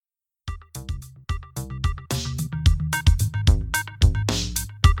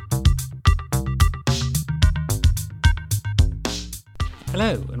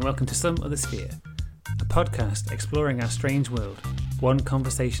Hello and welcome to Some Other Sphere, a podcast exploring our strange world, one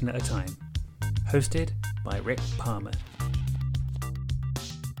conversation at a time. Hosted by Rick Palmer.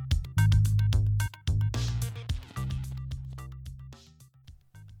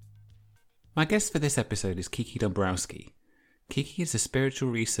 My guest for this episode is Kiki Dombrowski. Kiki is a spiritual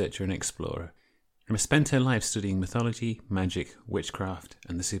researcher and explorer, and has spent her life studying mythology, magic, witchcraft,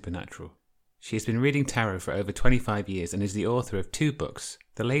 and the supernatural. She has been reading tarot for over 25 years and is the author of 2 books,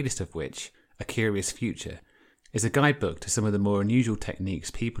 the latest of which, A Curious Future, is a guidebook to some of the more unusual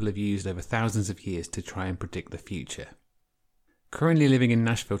techniques people have used over thousands of years to try and predict the future. Currently living in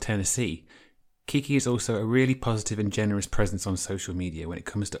Nashville, Tennessee, Kiki is also a really positive and generous presence on social media when it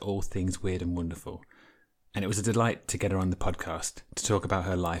comes to all things weird and wonderful. And it was a delight to get her on the podcast to talk about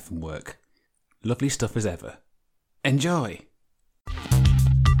her life and work. Lovely stuff as ever. Enjoy!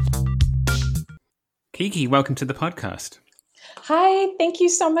 Kiki, welcome to the podcast. Hi, thank you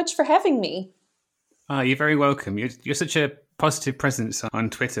so much for having me. You're very welcome. You're such a positive presence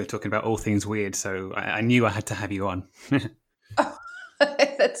on Twitter talking about all things weird, so I knew I had to have you on. Oh,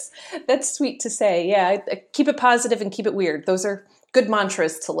 that's sweet to say. Yeah, I keep it positive and keep it weird. Those are good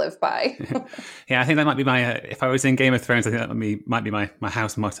mantras to live by. Yeah, I think that might be my, if I was in Game of Thrones, I think that might be my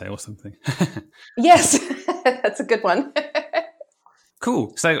house motto or something. Yes, that's a good one.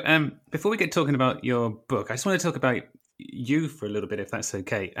 Cool. So before we get talking about your book, I just want to talk about you for a little bit, if that's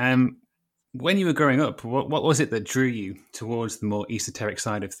okay. When you were growing up, what was it that drew you towards the more esoteric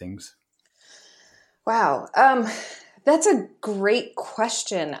side of things? Wow. That's a great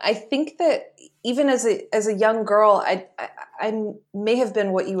question. I think that even as a young girl, I may have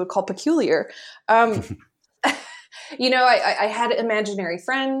been what you would call peculiar. I had imaginary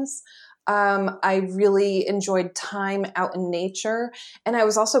friends. I really enjoyed time out in nature, and I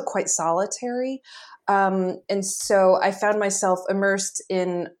was also quite solitary. And so I found myself immersed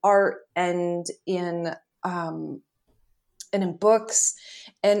in art and in books.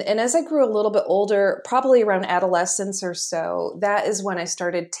 And as I grew a little bit older, probably around adolescence or so, that is when I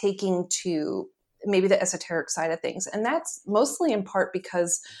started taking to maybe the esoteric side of things. And that's mostly in part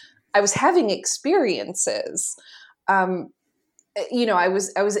because I was having experiences. I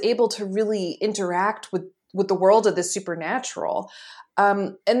was able to really interact with the world of the supernatural.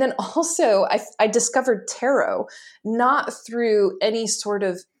 And then also I discovered tarot, not through any sort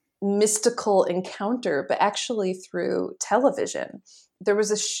of mystical encounter, but actually through television. There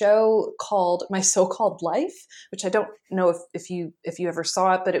was a show called My So-Called Life, which I don't know if you ever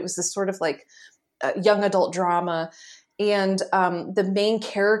saw it, but it was this sort of like young adult drama. And the main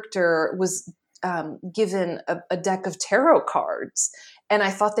character was given a deck of tarot cards, and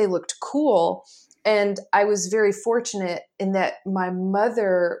I thought they looked cool. And I was very fortunate in that my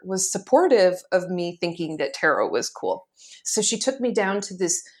mother was supportive of me thinking that tarot was cool. So she took me down to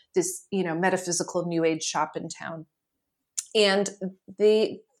this metaphysical new age shop in town. And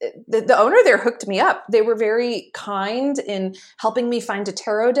the owner there hooked me up. They were very kind in helping me find a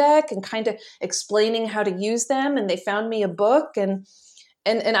tarot deck and kind of explaining how to use them. And they found me a book, and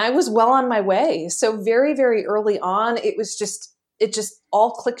I was well on my way. So very, very early on, it just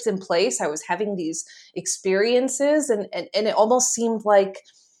all clicked in place. I was having these experiences, and it almost seemed like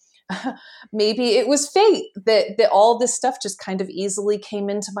maybe it was fate that all this stuff just kind of easily came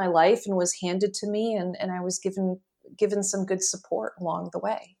into my life and was handed to me, and I was given some good support along the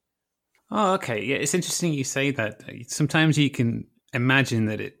way. Oh, okay. Yeah, it's interesting you say that. Sometimes you can imagine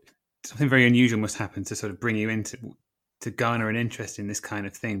that something very unusual must happen to sort of bring you into to garner an interest in this kind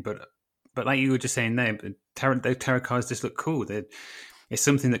of thing, but like you were just saying there, those tarot cards just look cool. It's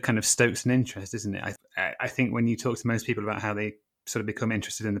something that kind of stokes an interest, isn't it? I think when you talk to most people about how they sort of become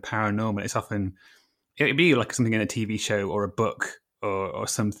interested in the paranormal, it's often it'd be like something in a TV show or a book or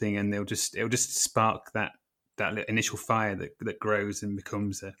something, and it'll just spark that initial fire that grows and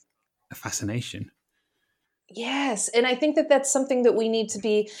becomes a fascination. Yes. And I think that that's something that we need to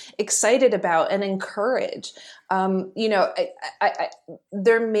be excited about and encourage.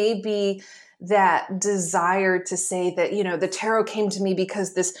 There may be that desire to say that, the tarot came to me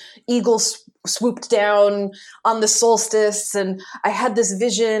because this eagle swooped down on the solstice and I had this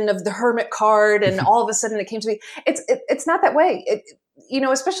vision of the hermit card and all of a sudden it came to me. It's not that way.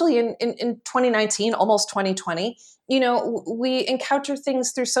 Especially in 2019, almost 2020, we encounter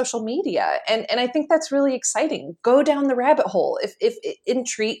things through social media. And I think that's really exciting. Go down the rabbit hole. If it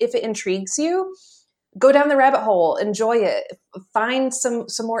intrigues you, go down the rabbit hole, enjoy it, find some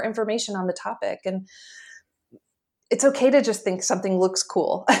more information on the topic. And it's okay to just think something looks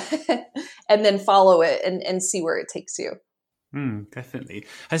cool and then follow it and see where it takes you. Definitely.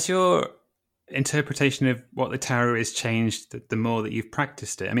 Has your interpretation of what the tarot is changed the more that you've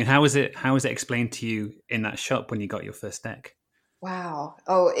practiced it? I mean, how was it explained to you in that shop when you got your first deck? Wow.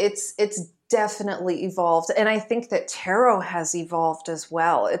 Oh, it's definitely evolved. And I think that tarot has evolved as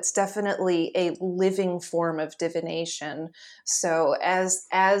well. It's definitely a living form of divination. So as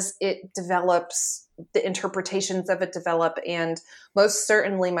it develops, the interpretations of it develop, and most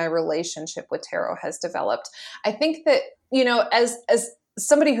certainly my relationship with tarot has developed. I think that, as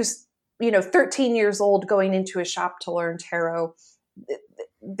somebody who's, 13 years old going into a shop to learn tarot,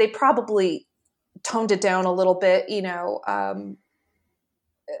 they probably toned it down a little bit,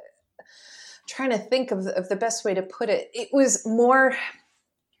 trying to think of the best way to put it. It was more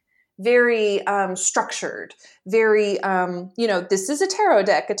very structured, very, this is a tarot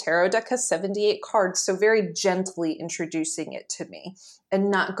deck. A tarot deck has 78 cards. So very gently introducing it to me and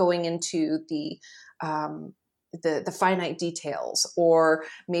not going into the finite details, or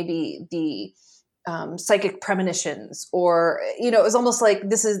maybe the psychic premonitions, or, it was almost like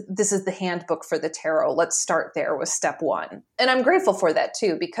this is the handbook for the tarot. Let's start there with step one. And I'm grateful for that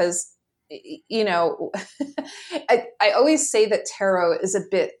too, because I always say that tarot is a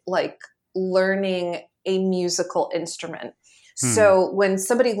bit like learning a musical instrument. So when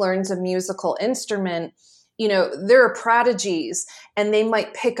somebody learns a musical instrument, there are prodigies, and they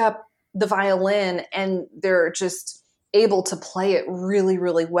might pick up the violin and they're just able to play it really,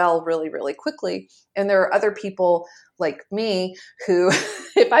 really well, really, really quickly. And there are other people like me who,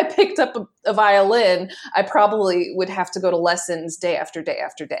 if I picked up a violin, I probably would have to go to lessons day after day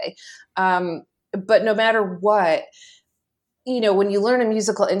after day. But no matter what, when you learn a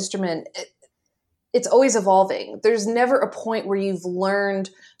musical instrument, it's always evolving. There's never a point where you've learned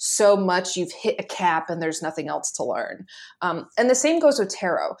so much, you've hit a cap and there's nothing else to learn. And the same goes with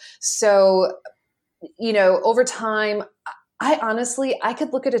tarot. So, over time, I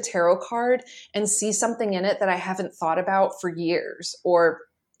could look at a tarot card and see something in it that I haven't thought about for years, or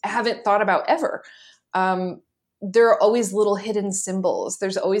haven't thought about ever. There are always little hidden symbols.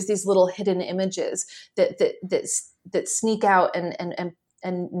 There's always these little hidden images that sneak out and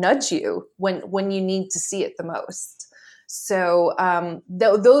nudge you when you need to see it the most. So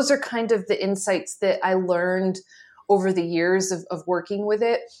those are kind of the insights that I learned over the years of working with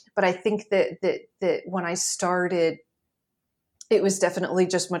it. But I think that when I started, it was definitely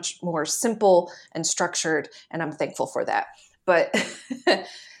just much more simple and structured, and I'm thankful for that. But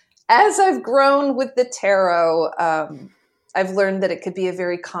as I've grown with the tarot, I've learned that it could be a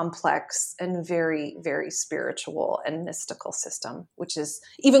very complex and very, very spiritual and mystical system, which is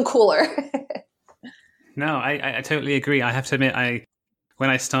even cooler. No, I totally agree. I have to admit, when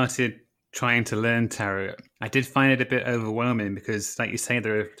I started trying to learn tarot, I did find it a bit overwhelming because, like you say,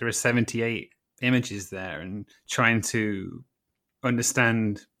 there are 78 images there, and trying to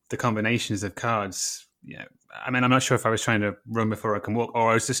understand the combinations of cards. I mean, I'm not sure if I was trying to run before I can walk, or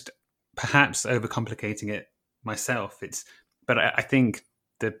I was just perhaps overcomplicating it myself. But I think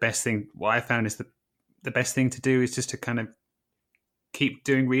the best thing, what I found is the best thing to do is just to kind of keep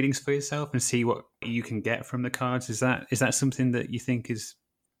doing readings for yourself and see what you can get from the cards. Is that something that you think is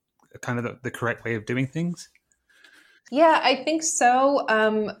kind of the correct way of doing things? Yeah, I think so.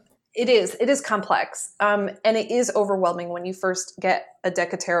 It is complex. And it is overwhelming when you first get a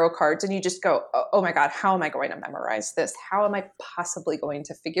deck of tarot cards and you just go, oh my God, how am I going to memorize this? How am I possibly going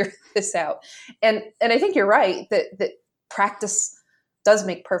to figure this out? And I think you're right that practice does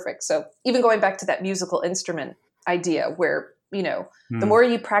make perfect. So even going back to that musical instrument idea where, the more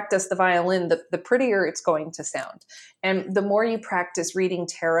you practice the violin, the prettier it's going to sound. And the more you practice reading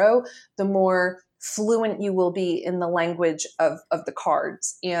tarot, the more fluent you will be in the language of the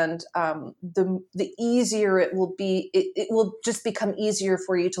cards. And the easier it will be, it will just become easier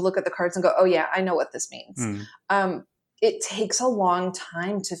for you to look at the cards and go, oh yeah, I know what this means. It takes a long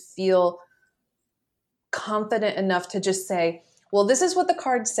time to feel confident enough to just say, well, this is what the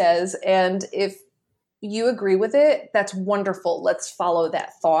card says. And if you agree with it, that's wonderful. Let's follow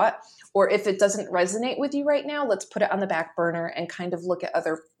that thought. Or if it doesn't resonate with you right now, let's put it on the back burner and kind of look at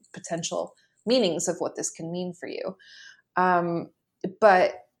other potential meanings of what this can mean for you.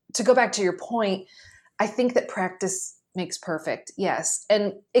 But to go back to your point, I think that practice makes perfect. Yes.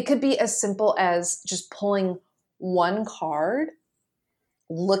 And it could be as simple as just pulling one card,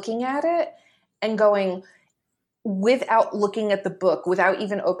 looking at it and going, without looking at the book, without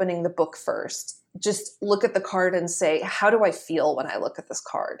even opening the book first, just look at the card and say, how do I feel when I look at this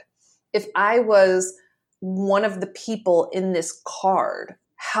card? If I was one of the people in this card,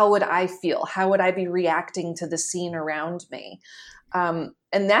 how would I feel? How would I be reacting to the scene around me? And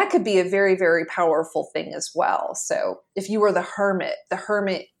that could be a very, very powerful thing as well. So if you were the hermit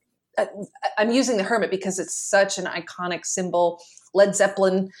I'm using the hermit because it's such an iconic symbol. Led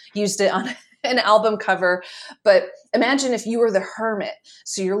Zeppelin used it on an album cover. But imagine if you were the hermit.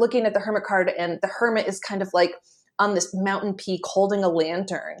 So you're looking at the hermit card, and the hermit is kind of like on this mountain peak holding a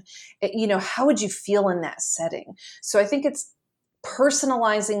lantern. How would you feel in that setting? So I think it's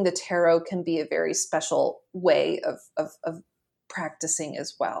personalizing the tarot can be a very special way of practicing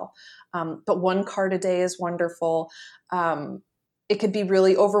as well. But one card a day is wonderful. It could be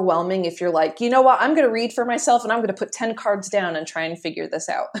really overwhelming if you're like, you know what, I'm going to read for myself and I'm going to put 10 cards down and try and figure this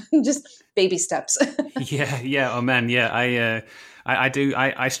out. Just baby steps. Yeah. Oh man. Yeah.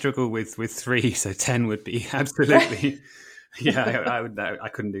 I struggle with 3, so 10 would be absolutely. Yeah. I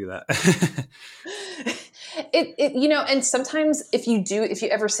couldn't do that. And sometimes if you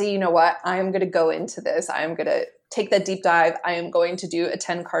ever say, you know what, I am going to go into this, I am going to take that deep dive, I am going to do a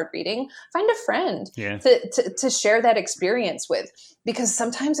 10 card reading, find a friend to share that experience with, because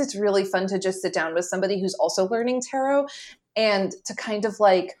sometimes it's really fun to just sit down with somebody who's also learning tarot and to kind of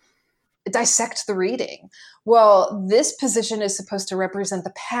like dissect the reading. Well, this position is supposed to represent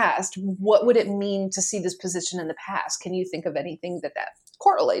the past. What would it mean to see this position in the past? Can you think of anything that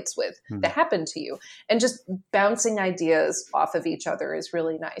correlates with that happened to you? And just bouncing ideas off of each other is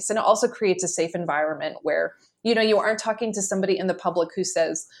really nice. And it also creates a safe environment where, you aren't talking to somebody in the public who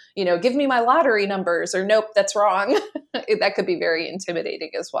says, give me my lottery numbers, or nope, that's wrong. That could be very intimidating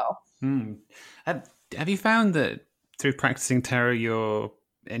as well. Have you found that through practicing tarot, your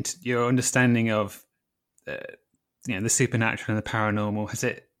understanding of the supernatural and the paranormal, has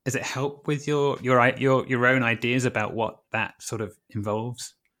it helped with your own ideas about what that sort of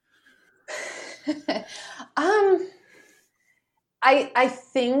involves? I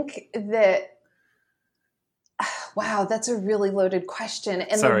think that, wow, that's a really loaded question.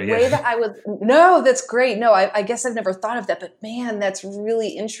 And no, that's great. No, I guess I've never thought of that, but man, that's really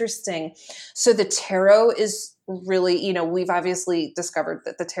interesting. So the tarot is really, we've obviously discovered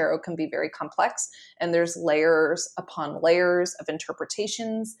that the tarot can be very complex, and there's layers upon layers of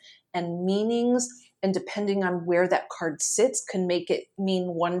interpretations and meanings. And depending on where that card sits can make it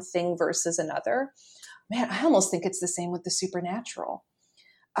mean one thing versus another. Man, I almost think it's the same with the supernatural.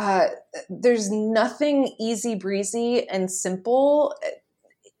 There's nothing easy breezy and simple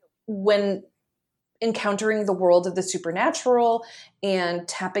when encountering the world of the supernatural and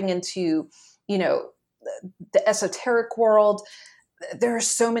tapping into, the esoteric world. There are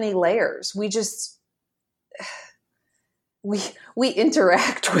so many layers. We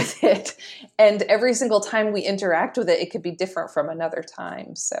interact with it, and every single time we interact with it, it could be different from another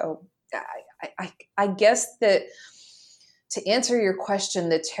time. So I guess that, to answer your question,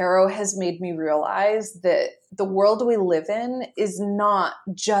 the tarot has made me realize that the world we live in is not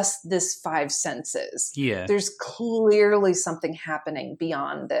just this 5 senses. Yeah. There's clearly something happening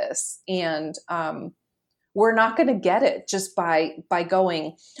beyond this. And we're not going to get it just by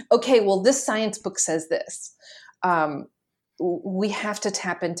going, okay, well, this science book says this. We have to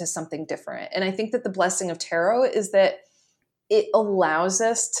tap into something different. And I think that the blessing of tarot is that it allows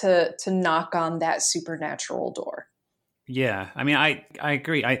us to knock on that supernatural door. Yeah, I mean, I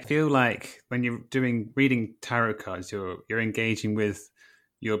agree. I feel like when you're reading tarot cards, you're engaging with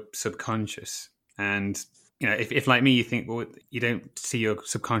your subconscious, and if like me, you think, well, you don't see your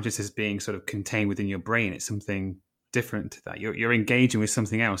subconscious as being sort of contained within your brain. It's something different to that. You're engaging with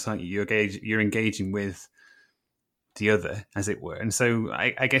something else, aren't you? You're engaging with the other, as it were. And so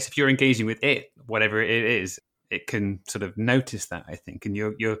I guess if you're engaging with it, whatever it is, it can sort of notice that, I think. And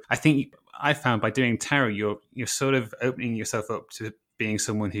I think I found by doing tarot, you're sort of opening yourself up to being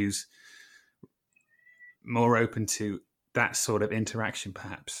someone who's more open to that sort of interaction,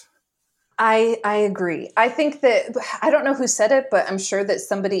 perhaps. I agree. I think that, I don't know who said it, but I'm sure that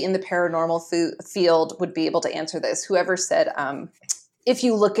somebody in the paranormal field would be able to answer this. Whoever said, if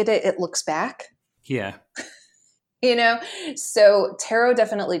you look at it, it looks back. Yeah. So tarot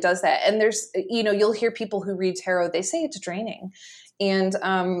definitely does that. And there's, you'll hear people who read tarot, they say it's draining. And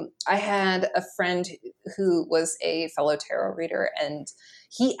I had a friend who was a fellow tarot reader, and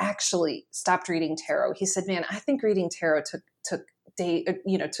he actually stopped reading tarot. He said, man, I think reading tarot took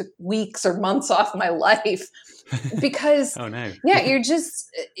weeks or months off my life because oh no. Yeah, you're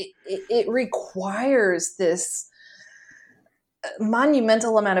just, it requires this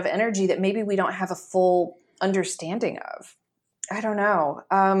monumental amount of energy that maybe we don't have a full understanding of. I don't know.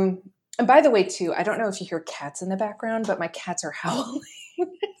 And by the way, too, I don't know if you hear cats in the background, but my cats are howling.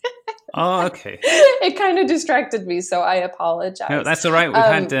 Oh, okay. It kind of distracted me, so I apologize. No, that's all right. We've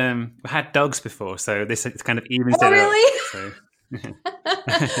had dogs before, so this kind of evens it really? up. So.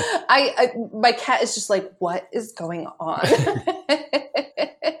 My cat is just like, what is going on?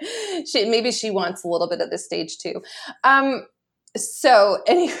 maybe she wants a little bit of the stage too. So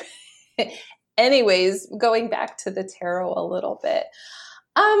anyways, going back to the tarot a little bit.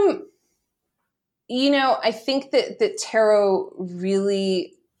 I think that tarot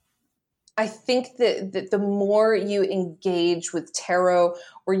really, I think that the more you engage with tarot,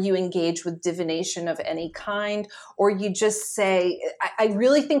 or you engage with divination of any kind, or you just say, I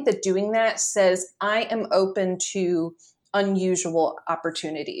really think that doing that says, I am open to unusual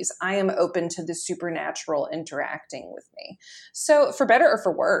opportunities. I am open to the supernatural interacting with me. So for better or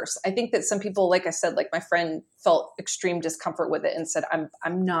for worse, I think that some people, like I said, like my friend, felt extreme discomfort with it and said, I'm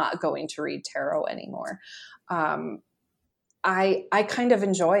not going to read tarot anymore. I kind of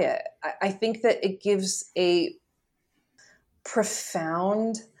enjoy it. I think that it gives a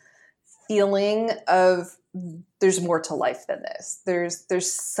profound feeling of there's more to life than this.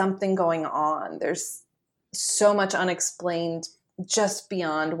 There's something going on. There's so much unexplained just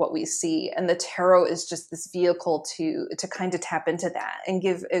beyond what we see. And the tarot is just this vehicle to kind of tap into that and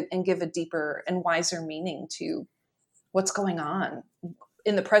give a deeper and wiser meaning to what's going on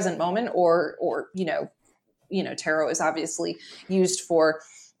in the present moment, or tarot is obviously used for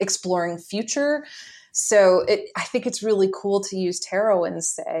exploring future. So I think it's really cool to use tarot and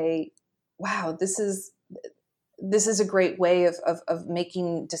say, wow, this is a great way of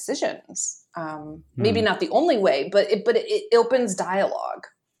making decisions. Maybe not the only way, but it opens dialogue,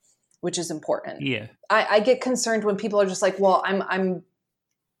 which is important. Yeah. I get concerned when people are just like, well,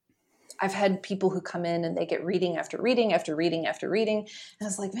 I've had people who come in and they get reading after reading after reading after reading. And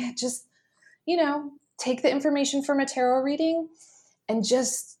it's like, man, just, take the information from a tarot reading and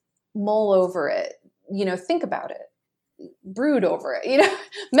just mull over it, think about it, brood over it,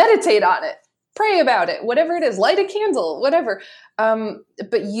 meditate on it, pray about it, whatever it is, light a candle, whatever.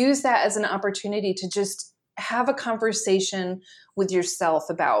 But use that as an opportunity to just have a conversation with yourself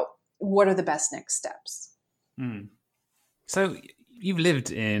about what are the best next steps. Mm. So you've lived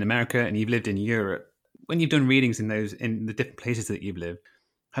in America and you've lived in Europe. When you've done readings in the different places that you've lived,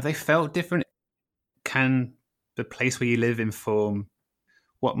 have they felt different? Can the place where you live inform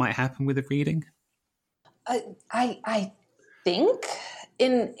what might happen with a reading? I think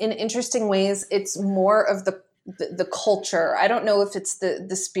in interesting ways, it's more of the culture. I don't know if it's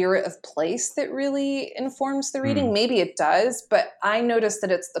the spirit of place that really informs the reading. Maybe it does, but I noticed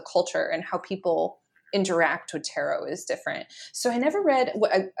that it's the culture and how people interact with tarot is different. So I never read,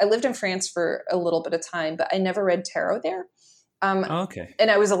 I lived in France for a little bit of time, but I never read tarot there. Okay. And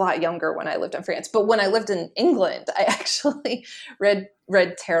I was a lot younger when I lived in France. But when I lived in England, I actually read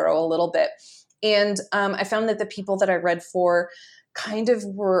tarot a little bit. And I found that the people that I read for kind of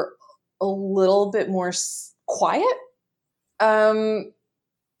were a little bit more quiet.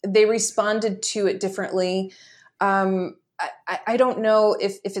 They responded to it differently. I don't know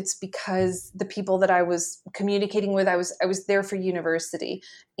if it's because the people that I was communicating with, I was there for university.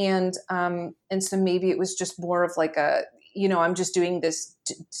 And so maybe it was just more of like I'm just doing this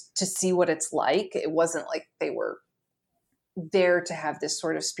to see what it's like. It wasn't like they were there to have this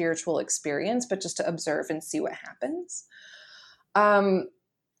sort of spiritual experience, but just to observe and see what happens.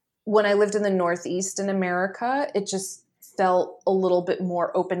 When I lived in the Northeast in America, it just felt a little bit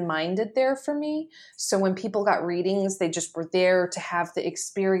more open-minded there for me. So when people got readings, they just were there to have the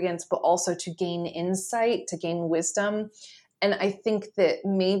experience, but also to gain insight, to gain wisdom. And I think that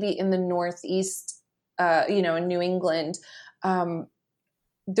maybe in the Northeast, in New England,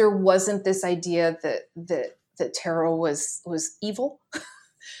 there wasn't this idea that tarot was evil,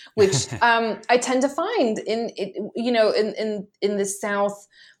 which I tend to find in the South.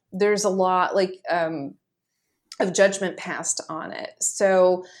 There's a lot of judgment passed on it.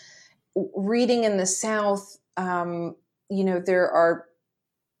 So reading in the South, there are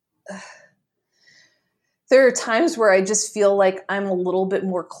times where I just feel like I'm a little bit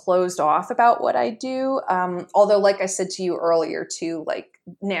more closed off about what I do. Although, like I said to you earlier too, like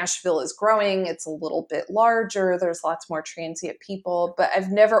Nashville is growing. It's a little bit larger. There's lots more transient people, but I've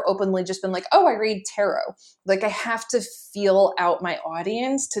never openly just been like, oh, I read tarot. Like I have to feel out my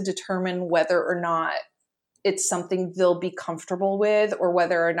audience to determine whether or not it's something they'll be comfortable with, or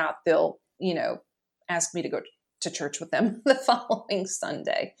whether or not they'll, ask me to go to church with them the following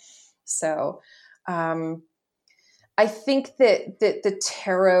Sunday. So, I think that the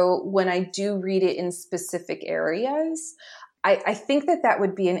tarot, when I do read it in specific areas, I think that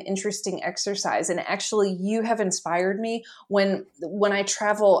would be an interesting exercise. And actually, you have inspired me when I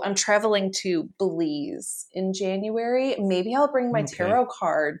travel. I'm traveling to Belize in January. Maybe I'll bring my tarot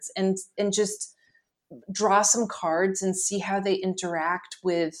cards and just draw some cards and see how they interact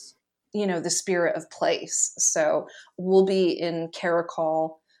with, the spirit of place. So we'll be in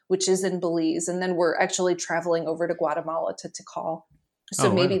Caracol, which is in Belize. And then we're actually traveling over to Guatemala to Tikal. So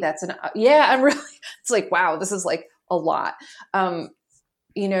Oh, maybe wow. that's I'm really, it's like, wow, this is like a lot.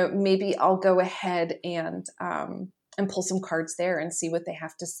 Maybe I'll go ahead and pull some cards there and see what they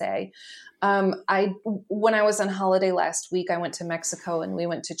have to say. When I was on holiday last week, I went to Mexico and we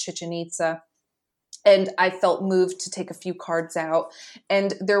went to Chichen Itza, and I felt moved to take a few cards out.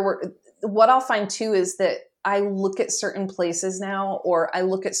 And what I'll find too is that I look at certain places now, or I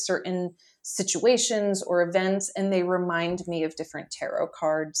look at certain situations or events, and they remind me of different tarot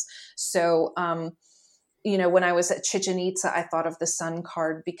cards. So, when I was at Chichen Itza, I thought of the sun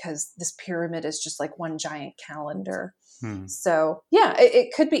card because this pyramid is just like one giant calendar. So yeah,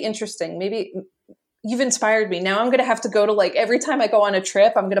 it could be interesting. Maybe you've inspired me. Now I'm going to have to go to, like, every time I go on a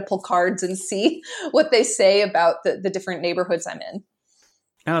trip, I'm going to pull cards and see what they say about the different neighborhoods I'm in.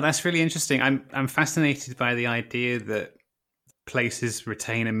 Oh, that's really interesting. I'm fascinated by the idea that places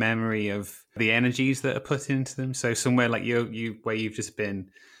retain a memory of the energies that are put into them. So somewhere like you where you've just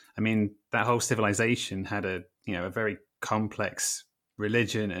been, I mean, that whole civilization had a very complex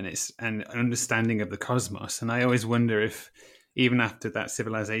religion and an understanding of the cosmos. And I always wonder if even after that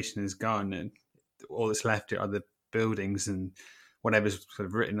civilization is gone and all that's left are the buildings and whatever's sort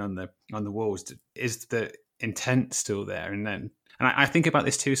of written on the walls, is the intent still there? And I think about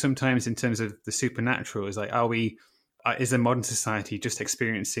this too sometimes in terms of the supernatural. Is like, is a modern society just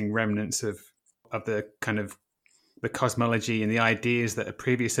experiencing remnants of the kind of the cosmology and the ideas that a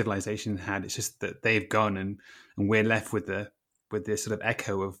previous civilization had? It's just that they've gone and we're left with the sort of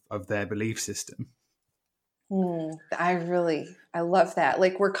echo of their belief system. I love that.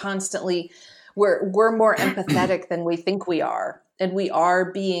 Like, we're more empathetic than we think we are. And we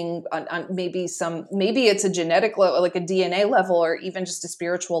are being on maybe it's a genetic level, like a DNA level, or even just a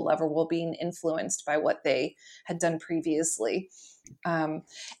spiritual level, we're being influenced by what they had done previously. And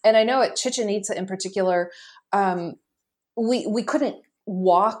I know at Chichen Itza in particular, we couldn't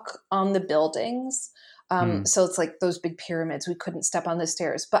walk on the buildings. So it's like those big pyramids, we couldn't step on the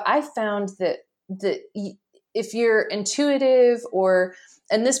stairs. But I found that if you're intuitive,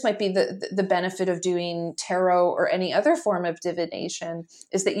 and this might be the benefit of doing tarot or any other form of divination,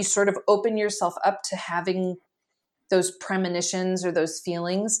 is that you sort of open yourself up to having those premonitions or those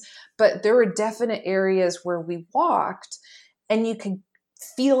feelings. But there were definite areas where we walked and you could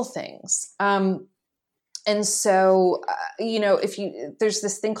feel things. And so, there's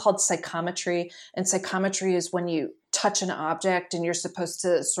this thing called psychometry, and psychometry is when you touch an object and you're supposed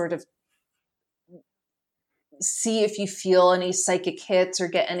to sort of see if you feel any psychic hits or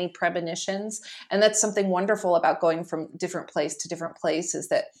get any premonitions. And that's something wonderful about going from different place to different place, is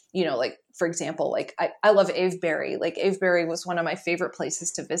that, like, for example, like I love Avebury. Like, Avebury was one of my favorite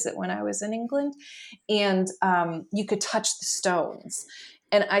places to visit when I was in England. And you could touch the stones.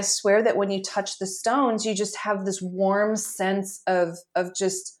 And I swear that when you touch the stones, you just have this warm sense of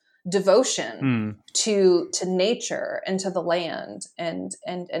just devotion to nature and to the land, and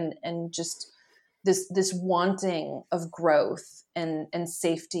just this wanting of growth and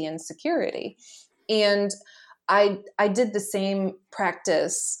safety and security. And I did the same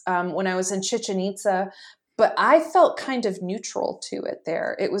practice when I was in Chichen Itza, but I felt kind of neutral to it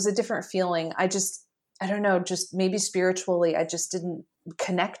there. It was a different feeling. I don't know, just maybe spiritually, I just didn't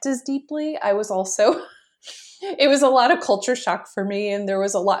connect as deeply. I was also, it was a lot of culture shock for me, and there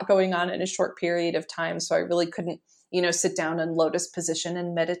was a lot going on in a short period of time. So I really couldn't, sit down in lotus position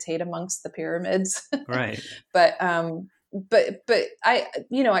and meditate amongst the pyramids. Right. But I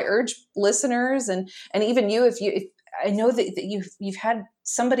urge listeners and even you, if I know that you've had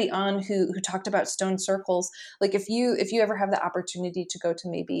somebody on who talked about stone circles. Like, if you ever have the opportunity to go to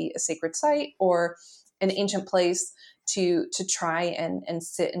maybe a sacred site or an ancient place, to try and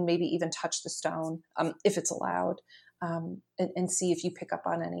sit and maybe even touch the stone, if it's allowed, and see if you pick up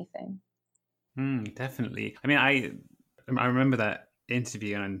on anything. Definitely. I mean, I remember that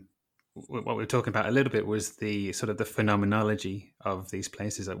interview, and what we were talking about a little bit was the sort of the phenomenology of these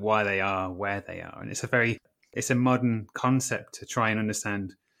places, like why they are where they are. And it's a modern concept to try and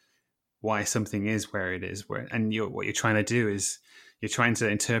understand why something is where it is. What you're trying to do is you're trying to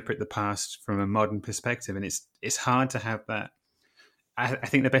interpret the past from a modern perspective, and it's hard to have that. I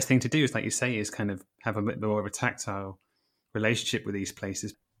think the best thing to do is, like you say, is kind of have a bit more of a tactile relationship with these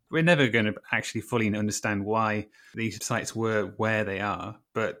places. We're never going to actually fully understand why these sites were where they are,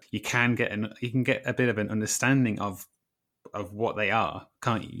 but you can get a bit of an understanding of what they are,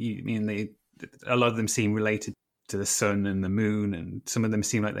 can't you? I mean, a lot of them seem related to the sun and the moon, and some of them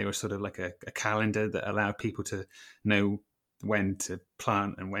seem like they were sort of like a calendar that allowed people to know when to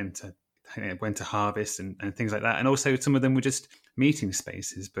plant and when to when to harvest and things like that. And also some of them were just meeting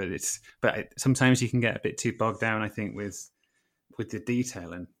spaces, but sometimes you can get a bit too bogged down, I think, with the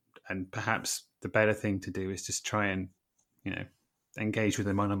detail, and perhaps the better thing to do is just try and, engage with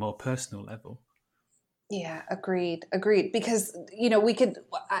them on a more personal level. Yeah, agreed. Because,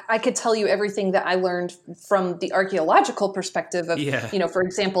 I could tell you everything that I learned from the archaeological perspective of, for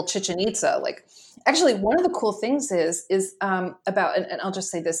example, Chichen Itza. Like, actually, one of the cool things is about, and I'll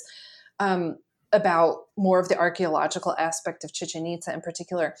just say this, about more of the archaeological aspect of Chichen Itza in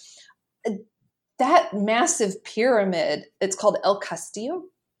particular. That massive pyramid, it's called El Castillo.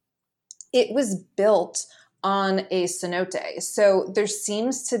 It was built on a cenote. So there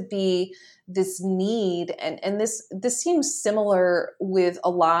seems to be this need, and this seems similar with a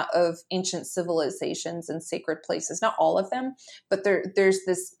lot of ancient civilizations and sacred places, not all of them, but there's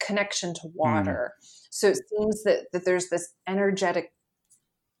this connection to water. So it seems that there's this energetic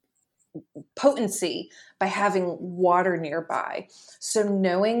potency by having water nearby. So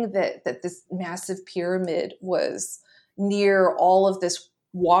knowing that this massive pyramid was near all of this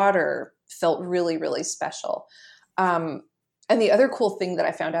water felt really, really special. And the other cool thing that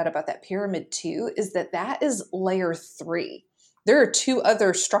I found out about that pyramid too is that is layer 3. There are 2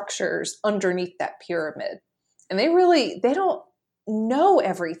 other structures underneath that pyramid, and they don't know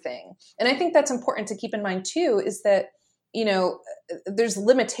everything. And I think that's important to keep in mind too, is that, there's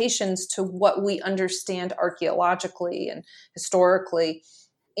limitations to what we understand archaeologically and historically,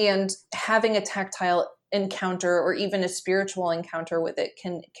 and having a tactile encounter or even a spiritual encounter with it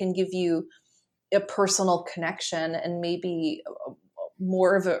can give you a personal connection and maybe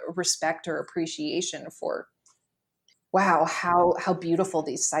more of a respect or appreciation for, wow, how beautiful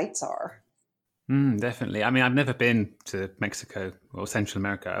these sites are. Definitely. I mean, I've never been to Mexico or Central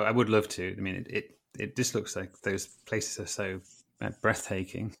America. I would love to. I mean, it just looks like those places are so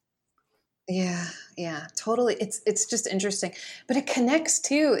breathtaking. Yeah, totally. It's just interesting, but it connects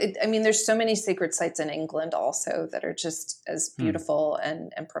too. There's so many sacred sites in England also that are just as beautiful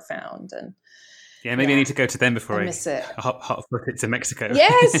and profound. And yeah, maybe I need to go to them before I miss it. hot foot it to Mexico.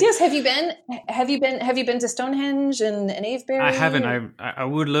 Yes. Have you been to Stonehenge and Avebury? I haven't. I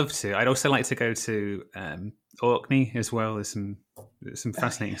would love to. I'd also like to go to Orkney as well. There's some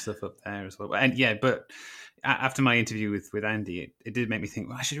fascinating stuff up there as well. And but after my interview with Andy, it did make me think,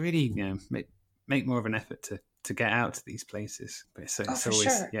 well, I should really make more of an effort to get out to these places. But it's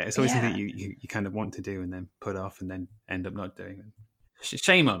always something you kind of want to do and then put off and then end up not doing it.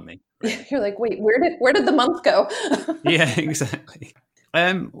 Shame on me. You're like, wait, where did the month go? Yeah, exactly.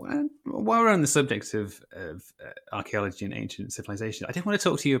 While we're on the subject of archaeology and ancient civilization, I did want to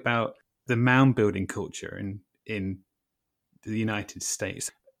talk to you about the mound building culture in the United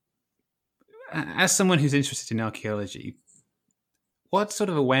States. As someone who's interested in archaeology, what sort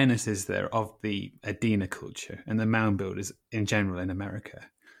of awareness is there of the Adena culture and the mound builders in general in America?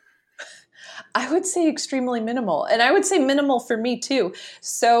 I would say extremely minimal. And I would say minimal for me too.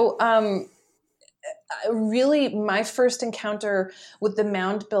 So really my first encounter with the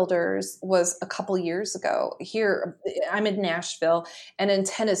mound builders was a couple years ago. Here, I'm in Nashville, and in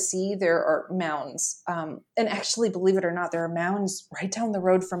Tennessee, there are mounds. And actually, believe it or not, there are mounds right down the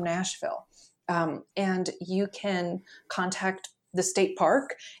road from Nashville. And you can contact the state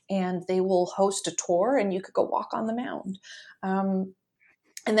park and they will host a tour and you could go walk on the mound.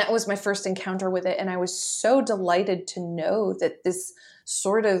 And that was my first encounter with it. And I was so delighted to know that this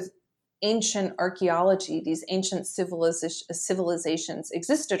sort of ancient archaeology, these ancient civilizations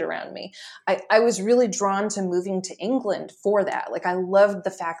existed around me. I was really drawn to moving to England for that. Like, I loved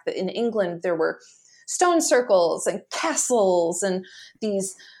the fact that in England there were stone circles and castles and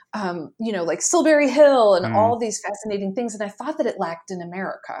these, like Silbury Hill and all these fascinating things. And I thought that it lacked in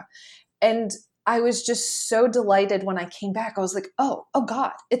America. And I was just so delighted when I came back. I was like, oh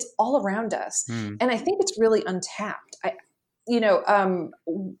God, it's all around us. And I think it's really untapped.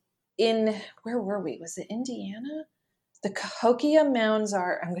 Where were we? Was it Indiana? The Cahokia Mounds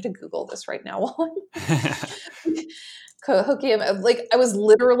are, I'm going to Google this right now. Cahokia, like, I was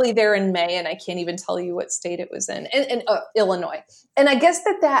literally there in May and I can't even tell you what state it was in Illinois. And I guess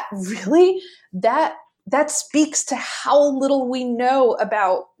that really, that speaks to how little we know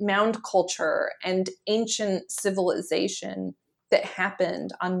about mound culture and ancient civilization that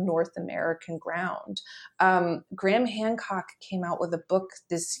happened on North American ground. Graham Hancock came out with a book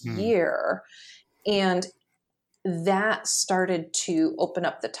this year, and that started to open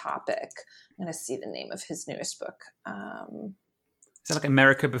up the topic. I'm going to see the name of his newest book. Is that like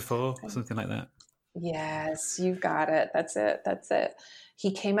America Before or something like that? Yes, you've got it. That's it.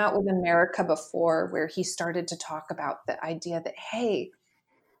 He came out with America Before, where he started to talk about the idea that, hey,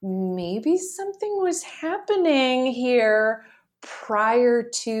 maybe something was happening here prior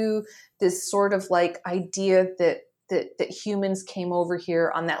to this sort of like idea that humans came over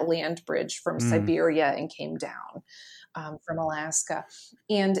here on that land bridge from Siberia and came down from Alaska.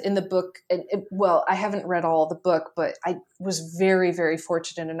 And in the book, well, I haven't read all the book, but I was very, very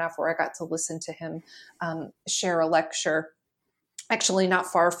fortunate enough where I got to listen to him share a lecture, actually not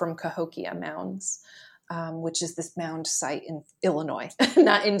far from Cahokia Mounds, which is this mound site in Illinois,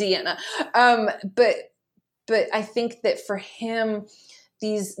 not Indiana. But I think that for him,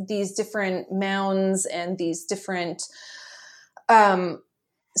 these different mounds and these different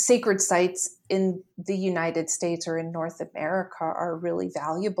sacred sites in the United States or in North America are really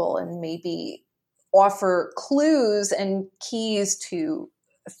valuable and maybe offer clues and keys to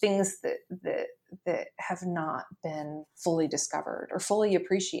things that have not been fully discovered or fully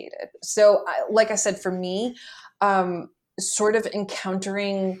appreciated. So, like I said, for me, sort of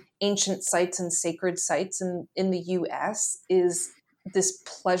encountering ancient sites and sacred sites in the US is this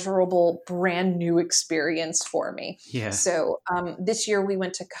pleasurable, brand new experience for me. Yeah. So this year we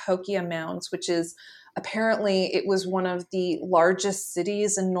went to Cahokia Mounds, which is apparently it was one of the largest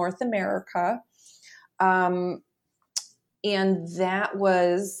cities in North America. And that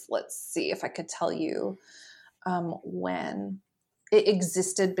was, let's see if I could tell you when. It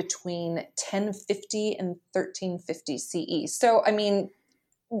existed between 1050 and 1350 CE. So, I mean,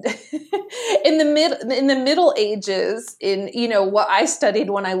 in the Middle Ages, in what I studied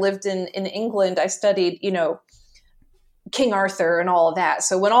when I lived in England, I studied King Arthur and all of that.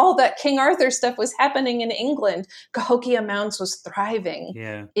 So when all that King Arthur stuff was happening in England, Cahokia Mounds was thriving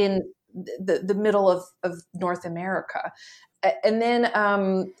in the middle of North America. And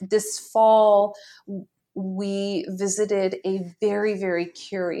then this fall, we visited a very, very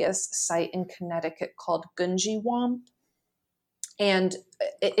curious site in Connecticut called Gunjiwamp. And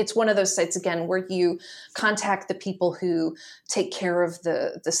it's one of those sites, again, where you contact the people who take care of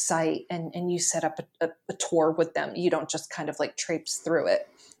the site and you set up a tour with them. You don't just kind of like traipse through it.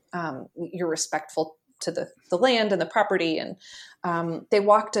 You're respectful to the land and the property. And they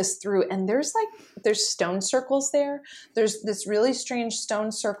walked us through, and there's stone circles there. There's this really strange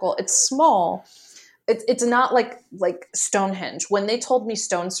stone circle. It's small. It's not like Stonehenge. When they told me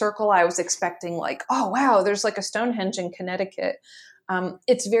stone circle, I was expecting like, oh, wow, there's like a Stonehenge in Connecticut.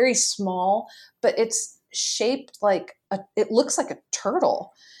 It's very small, but it's shaped like it looks like a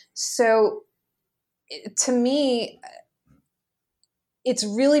turtle. So to me, it's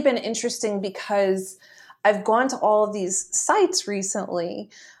really been interesting because I've gone to all of these sites recently,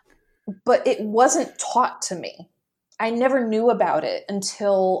 but it wasn't taught to me. I never knew about it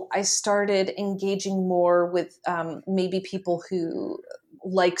until I started engaging more with maybe people who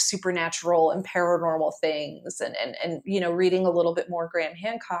like supernatural and paranormal things and reading a little bit more Graham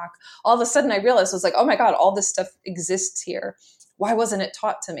Hancock. All of a sudden I realized, I was like, oh my God, all this stuff exists here. Why wasn't it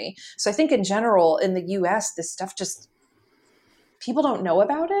taught to me? So I think in general in the US, this stuff just, people don't know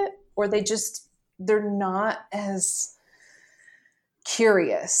about it, or they're not as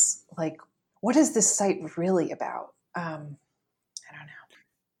curious. Like, what is this site really about? I don't know.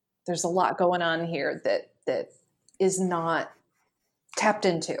 There's a lot going on here that is not tapped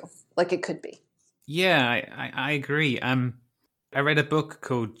into like it could be. Yeah, I agree. I read a book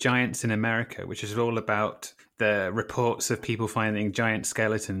called Giants in America, which is all about the reports of people finding giant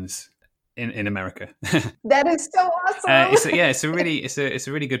skeletons in America. That is so awesome. It's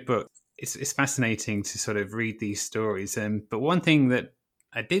a really good book. It's fascinating to sort of read these stories. But one thing that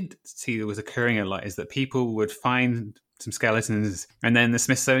I did see that was occurring a lot is that people would find some skeletons, and then the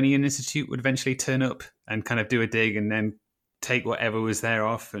Smithsonian Institute would eventually turn up and kind of do a dig and then take whatever was there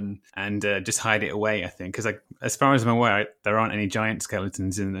off and just hide it away, I think. Because as far as I'm aware, there aren't any giant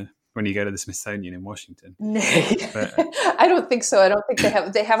skeletons when you go to the Smithsonian in Washington. But, I don't think so. I don't think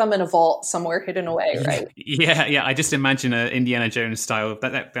they have them in a vault somewhere hidden away, right? Yeah. I just imagine a Indiana Jones style,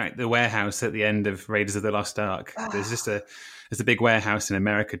 the warehouse at the end of Raiders of the Lost Ark. There's a big warehouse in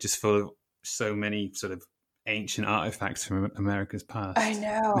America just full of so many sort of ancient artifacts from America's past. I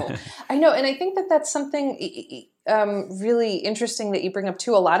know. And I think that's something really interesting that you bring up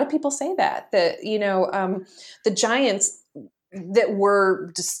too. A lot of people say that the giants that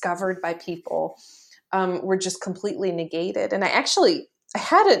were discovered by people were just completely negated. And I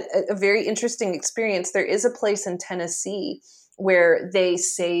had a very interesting experience. There is a place in Tennessee where they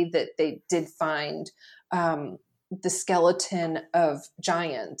say that they did find the skeleton of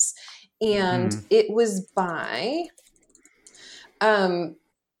giants. And it was by,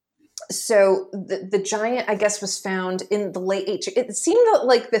 so the giant, I guess, was found in the late 1800s. It seemed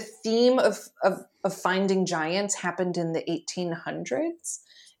like the theme of finding giants happened in the 1800s.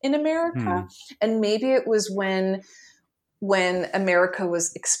 in America. And maybe it was when America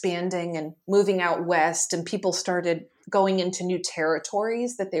was expanding and moving out west and people started going into new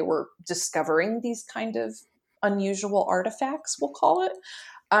territories that they were discovering these kind of unusual artifacts, we'll call it.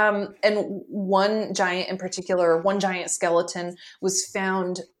 And one giant in particular, one giant skeleton was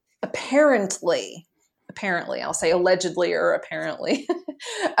found apparently, I'll say allegedly or apparently,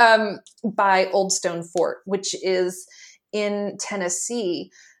 by Old Stone Fort, which is in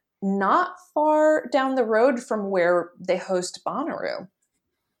Tennessee, not far down the road from where they host Bonnaroo.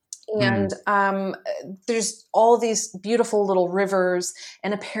 And there's all these beautiful little rivers.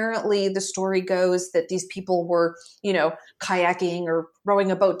 And apparently the story goes that these people were, kayaking or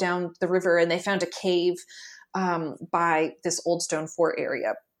rowing a boat down the river, and they found a cave by this Old Stone Fort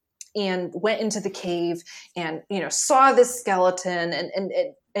area and went into the cave and, saw this skeleton and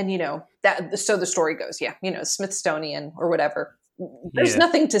that, so the story goes, Smithsonian or whatever. There's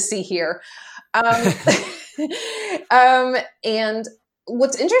nothing to see here. And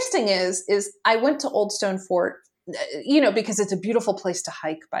what's interesting is I went to Old Stone Fort, because it's a beautiful place to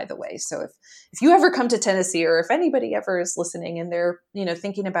hike, by the way. So if you ever come to Tennessee, or if anybody ever is listening and they're,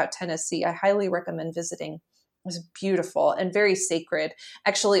 thinking about Tennessee, I highly recommend visiting. It's beautiful and very sacred.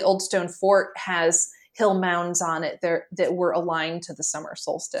 Actually, Old Stone Fort has hill mounds on it there that were aligned to the summer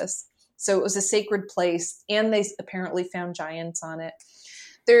solstice. So it was a sacred place, and they apparently found giants on it.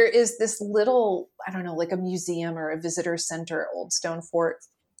 There is this little, I don't know, like a museum or a visitor center at Old Stone Fort.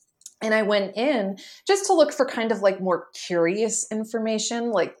 And I went in just to look for kind of like more curious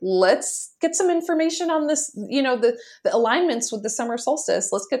information. Like, let's get some information on this, the alignments with the summer solstice.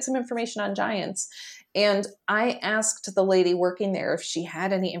 Let's get some information on giants. And I asked the lady working there if she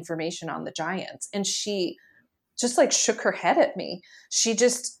had any information on the giants. And she just like shook her head at me. She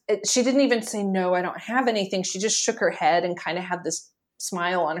didn't even say, no, I don't have anything. She just shook her head and kind of had this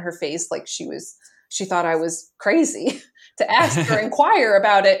smile on her face, like she thought I was crazy to ask or inquire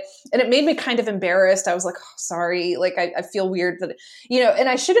about it. And it made me kind of embarrassed. I was like, oh, sorry. Like, I feel weird that, and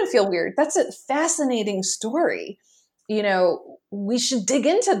I shouldn't feel weird. That's a fascinating story. We should dig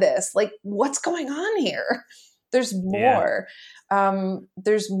into this. Like, what's going on here? There's more.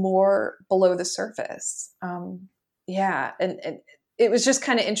 There's more below the surface. And it was just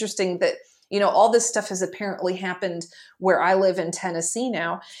kind of interesting that, all this stuff has apparently happened where I live in Tennessee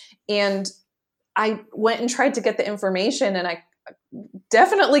now. And I went and tried to get the information, and I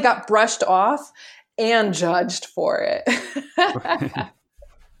definitely got brushed off and judged for it.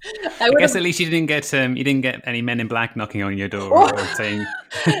 I guess at least you didn't get any Men in Black knocking on your door or saying,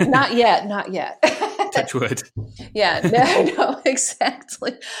 not yet. Touch wood. Yeah, no,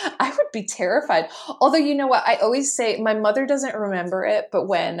 exactly. I would be terrified. Although, you know what? I always say, my mother doesn't remember it, but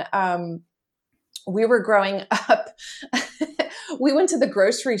when we were growing up, we went to the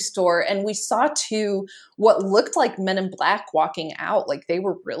grocery store and we saw two what looked like Men in Black walking out. Like, they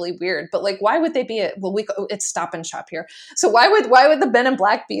were really weird, but like, why would they be it's Stop and Shop here. So why would the Men in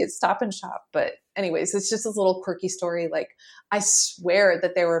Black be at Stop and Shop? But anyways, it's just this little quirky story. Like, I swear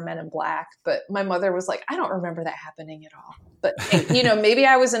that they were Men in Black, but my mother was like, I don't remember that happening at all. But maybe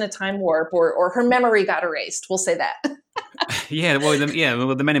I was in a time warp, or her memory got erased. We'll say that. Well,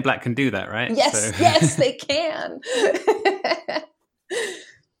 the Men in Black can do that, right? Yes, they can.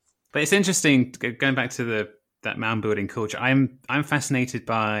 But it's interesting going back to that mound building culture. I'm fascinated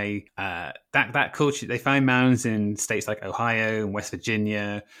by that culture. They find mounds in states like Ohio and West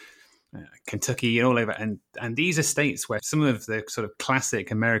Virginia, Kentucky, and all over. And these are states where some of the sort of classic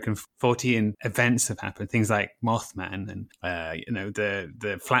American Fortean events have happened. Things like Mothman and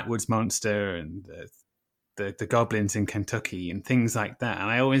the Flatwoods Monster and the goblins in Kentucky and things like that. And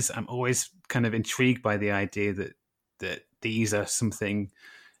I'm always kind of intrigued by the idea that these are something.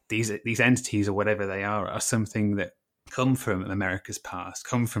 These entities, or whatever they are something that come from America's past,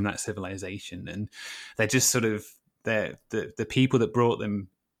 come from that civilization, and they're just sort of the people that brought them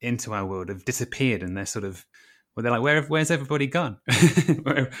into our world have disappeared, and they're sort of they're like, where's everybody gone?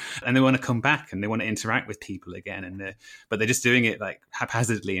 And they want to come back and they want to interact with people again, but they're just doing it like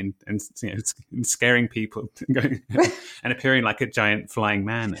haphazardly and scaring people and appearing like a giant flying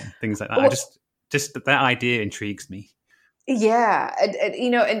man and things like that. Well, just that idea intrigues me. Yeah,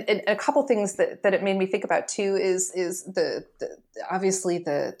 and a couple things that it made me think about too is the obviously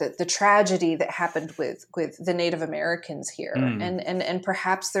the tragedy that happened with the Native Americans here, and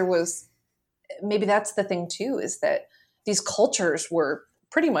perhaps there was, maybe that's the thing too, is that these cultures were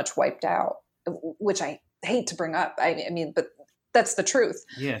pretty much wiped out, which I hate to bring up. I mean, but that's the truth.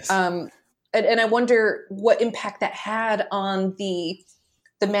 Yes. And I wonder what impact that had on the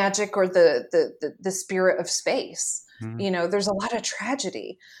magic or the spirit of space. Mm. You know, there's a lot of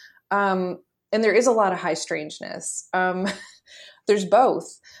tragedy. And there is a lot of high strangeness. There's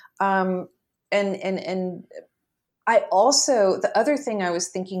both. And I also, the other thing I was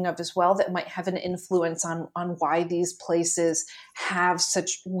thinking of as well that might have an influence on why these places have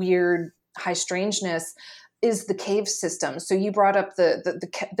such weird high strangeness is the cave system. So you brought up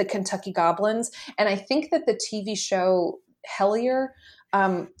the Kentucky Goblins, and I think that the TV show Hellier,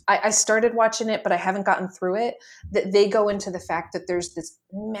 I started watching it, but I haven't gotten through it. That they go into the fact that there's this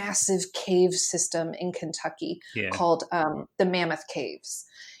massive cave system in Kentucky called the Mammoth Caves,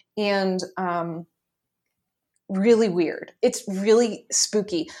 and really weird. It's really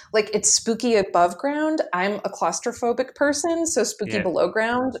spooky. Like, it's spooky above ground. I'm a claustrophobic person, so spooky below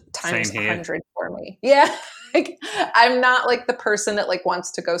ground times 100 for me. Yeah. Like, I'm not like the person that like wants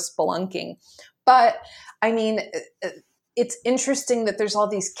to go spelunking. But I mean, it's interesting that there's all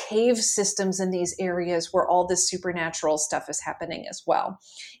these cave systems in these areas where all this supernatural stuff is happening as well.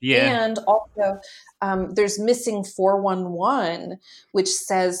 Yeah. And also there's Missing 411, which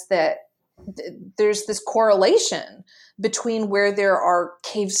says that there's this correlation between where there are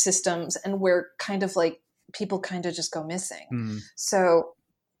cave systems and where kind of like people kind of just go missing. So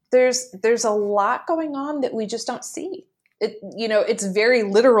there's a lot going on that we just don't see. It, you know, it's very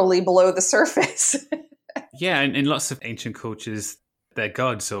literally below the surface. Yeah, and in lots of ancient cultures, their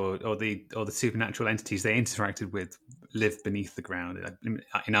gods or the supernatural entities they interacted with live beneath the ground.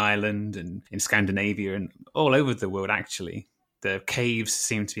 In Ireland and in Scandinavia and all over the world, actually. The caves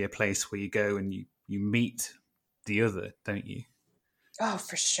seem to be a place where you go and you meet the other, don't you? Oh,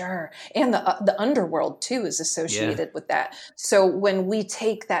 for sure. And the underworld, too, is associated with that. So when we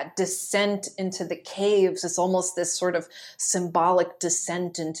take that descent into the caves, it's almost this sort of symbolic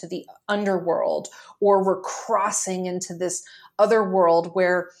descent into the underworld, or we're crossing into this other world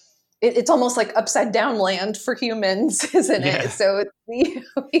where it's almost like upside down land for humans, isn't it? So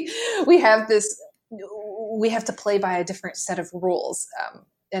we have this... we have to play by a different set of rules,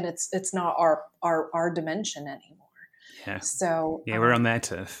 and it's not our dimension anymore. Yeah. So we're on their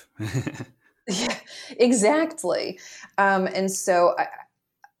turf. Yeah, exactly. And so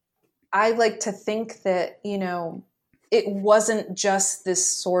I like to think that, you know, it wasn't just this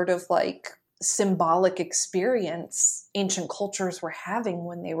sort of like symbolic experience ancient cultures were having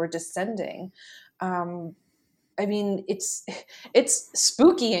when they were descending. I mean, it's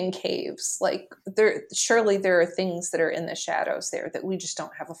spooky in caves. Like, surely there are things that are in the shadows there that we just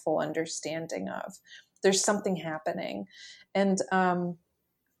don't have a full understanding of. There's something happening. And God,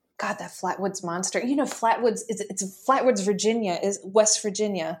 that Flatwoods monster. You know, Flatwoods, it's Flatwoods, Virginia, is West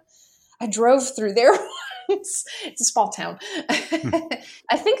Virginia. I drove through there once. It's a small town.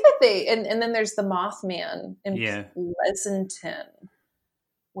 I think that and then there's the Mothman in Pleasanton,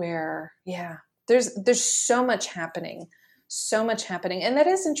 where, there's so much happening. And that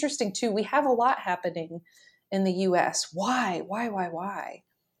is interesting too. We have a lot happening in the US. Why?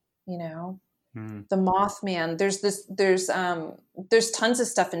 You know, the Mothman, there's tons of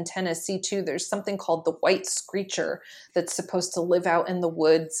stuff in Tennessee too. There's something called the White Screecher that's supposed to live out in the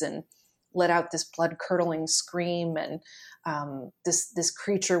woods and let out this blood curdling scream. And this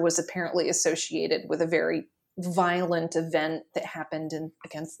creature was apparently associated with a very violent event that happened in,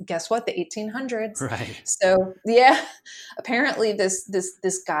 guess what, the 1800s. Right. So apparently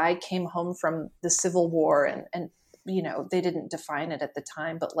this guy came home from the Civil War and you know, they didn't define it at the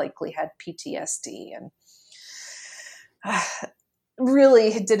time, but likely had PTSD and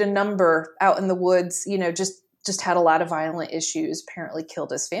really did a number out in the woods, you know, just had a lot of violent issues, apparently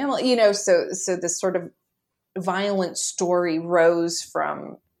killed his family, you know, so this sort of violent story rose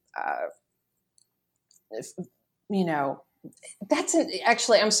from, you know,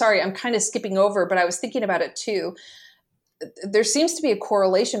 actually, I'm sorry, I'm kind of skipping over, but I was thinking about it too. There seems to be a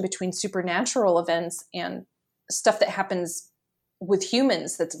correlation between supernatural events and stuff that happens with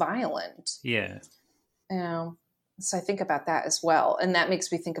humans that's violent. Yeah. You know, so I think about that as well. And that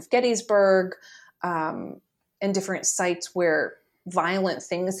makes me think of Gettysburg, and different sites where violent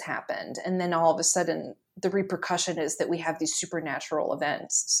things happened. And then all of a sudden the repercussion is that we have these supernatural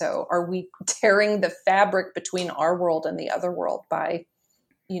events. So are we tearing the fabric between our world and the other world by,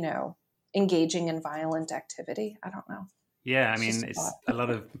 you know, engaging in violent activity? I don't know. Yeah. I mean, it's a lot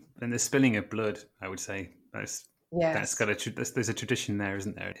of, and the spilling of blood, I would say. That's got there's a tradition there,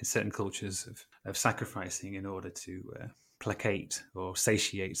 isn't there, in certain cultures of sacrificing in order to placate or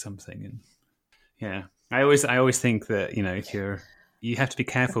satiate something. And yeah, I always think that, you know, you have to be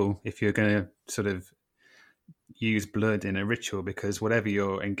careful if you're going to sort of use blood in a ritual, because whatever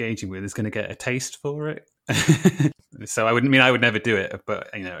you're engaging with is going to get a taste for it. So I would never do it, but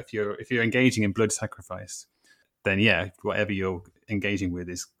you know, if you're engaging in blood sacrifice, then yeah, whatever you're engaging with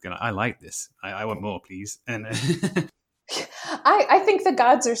is gonna. I like this. I want more, please. And I think the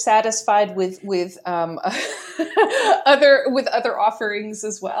gods are satisfied with other offerings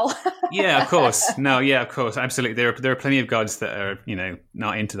as well. yeah, of course. No, yeah, of course, absolutely. There are plenty of gods that are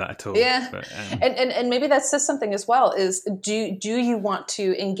not into that at all. Yeah, but, and maybe that says something as well. Is do you want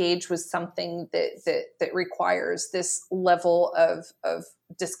to engage with something that requires this level of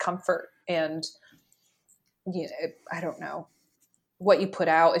discomfort and I don't know what you put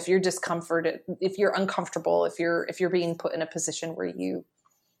out, if you're discomforted, if you're uncomfortable, if you're being put in a position where you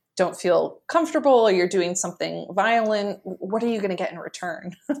don't feel comfortable or you're doing something violent, what are you going to get in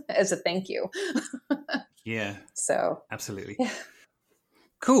return as a thank you? yeah. So absolutely. yeah.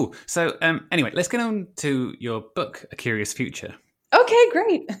 Cool. So anyway, let's get on to your book, A Curious Future. Okay,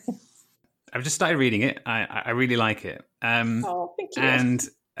 great. I've just started reading it. I really like it. Oh, thank you. And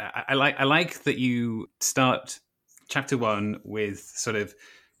I like that you start chapter 1 with sort of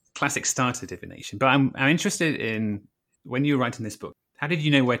classic starter divination. But I'm interested in, when you were writing this book, how did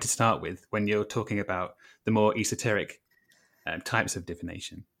you know where to start with when you're talking about the more esoteric types of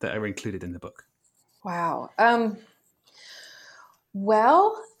divination that are included in the book? Wow.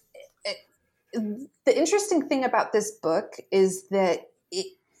 Well, the interesting thing about this book is that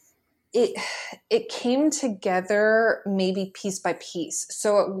it came together maybe piece by piece.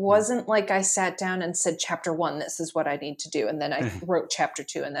 So it wasn't like I sat down and said, chapter 1, this is what I need to do. And then I wrote chapter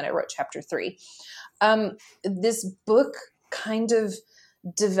 2, and then I wrote chapter 3. This book kind of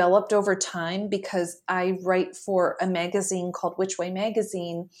developed over time because I write for a magazine called Which Way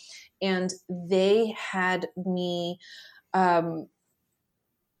Magazine, and they had me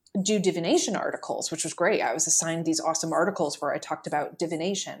do divination articles, which was great. I was assigned these awesome articles where I talked about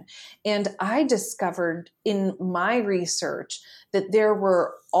divination. And I discovered in my research that there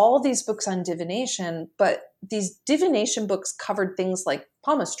were all these books on divination, but these divination books covered things like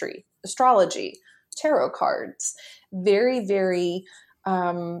palmistry, astrology, tarot cards, very, very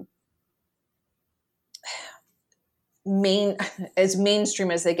as mainstream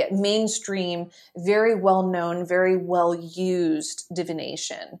as they get, mainstream, very well known, very well used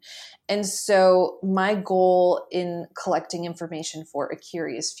divination. And so my goal in collecting information for A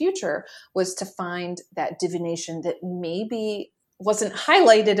Curious Future was to find that divination that maybe wasn't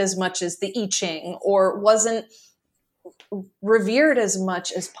highlighted as much as the I Ching, or wasn't revered as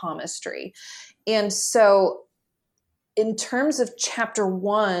much as palmistry. And so in terms of chapter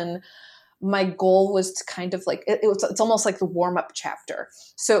 1, my goal was to kind of like, it's almost like the warm-up chapter.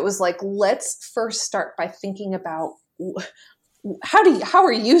 So it was like, let's first start by thinking about how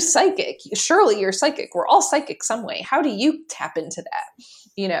are you psychic? Surely you're psychic. We're all psychic some way. How do you tap into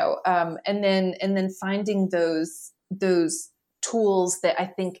that? And then finding those tools that I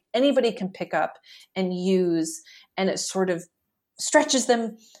think anybody can pick up and use, and it sort of stretches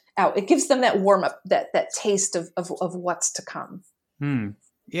them out. It gives them that warm-up, that taste of what's to come.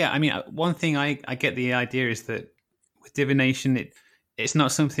 Yeah, I mean, one thing I get the idea is that with divination, it's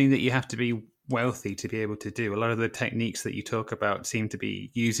not something that you have to be wealthy to be able to do. A lot of the techniques that you talk about seem to be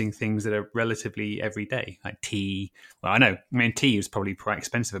using things that are relatively everyday, like tea. Well, I mean, tea was probably quite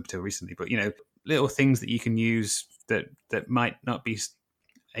expensive up until recently, but, little things that you can use that might not be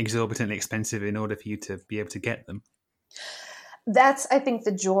exorbitantly expensive in order for you to be able to get them. That's, I think,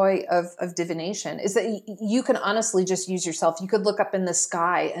 the joy of divination, is that you can honestly just use yourself. You could look up in the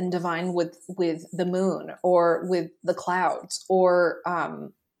sky and divine with the moon or with the clouds, or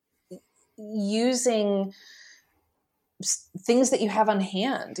using things that you have on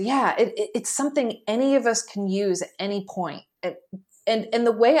hand. Yeah, it's something any of us can use at any point. And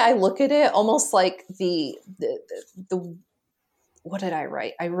the way I look at it, almost like the what did I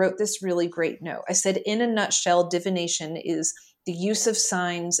write? I wrote this really great note. I said, in a nutshell, divination is the use of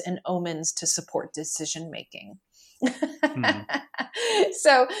signs and omens to support decision making.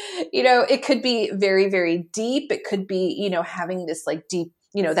 So, it could be very, very deep. It could be, having this like deep,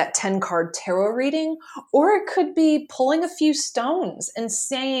 that 10 card tarot reading, or it could be pulling a few stones and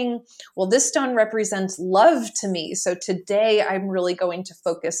saying, well, this stone represents love to me. So today I'm really going to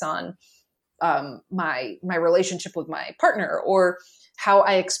focus on my relationship with my partner, or how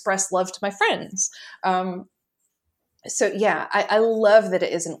I express love to my friends. So yeah, I love that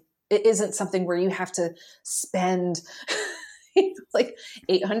it isn't something where you have to spend like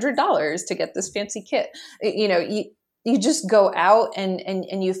 $800 to get this fancy kit. You just go out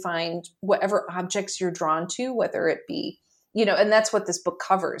and you find whatever objects you're drawn to, whether it be, and that's what this book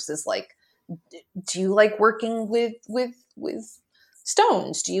covers, is like, do you like working with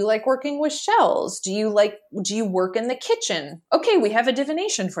stones? Do you like working with shells? Do you work in the kitchen? Okay, we have a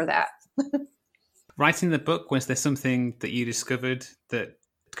divination for that. Writing the book, was there something that you discovered that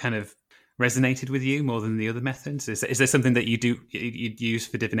kind of resonated with you more than the other methods? Is there something that you'd use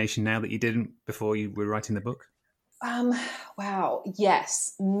for divination now that you didn't before you were writing the book? Um, wow.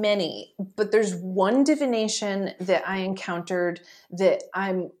 Yes, many. But there's one divination that I encountered that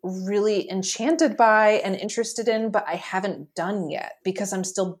I'm really enchanted by and interested in, but I haven't done yet because I'm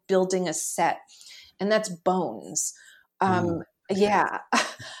still building a set, and that's bones. Ooh, okay. Yeah.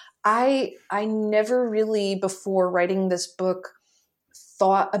 I never really before writing this book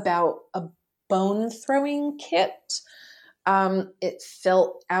thought about a bone throwing kit. It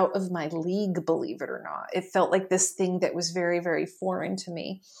felt out of my league, believe it or not. It felt like this thing that was very, very foreign to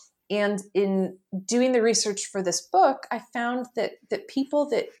me. And in doing the research for this book, I found that people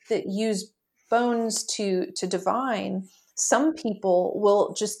that use bones to divine, some people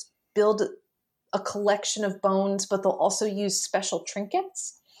will just build a collection of bones, but they'll also use special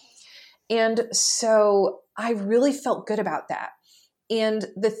trinkets. And so I really felt good about that. And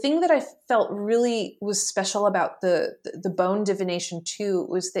the thing that I felt really was special about the bone divination too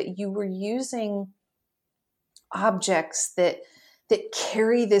was that you were using objects that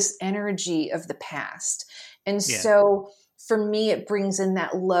carry this energy of the past. And Yeah. so for me, it brings in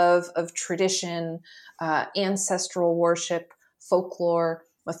that love of tradition, ancestral worship, folklore,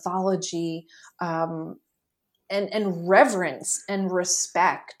 mythology, and reverence and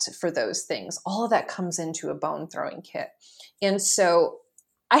respect for those things. All of that comes into a bone throwing kit. And so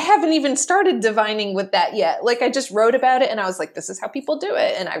I haven't even started divining with that yet. Like I just wrote about it and I was like, this is how people do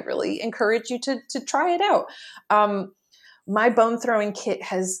it. And I really encourage you to try it out. My bone throwing kit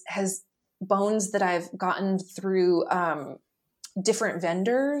has bones that I've gotten through different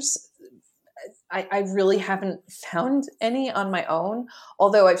vendors. I really haven't found any on my own.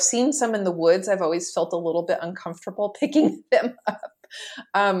 Although I've seen some in the woods, I've always felt a little bit uncomfortable picking them up.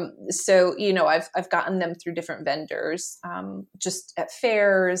 So, I've gotten them through different vendors, just at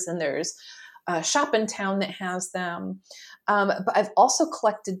fairs, and there's a shop in town that has them. But I've also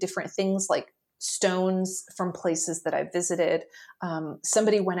collected different things like stones from places that I visited.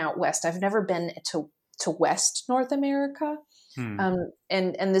 Somebody went out west. I've never been to West North America. Hmm.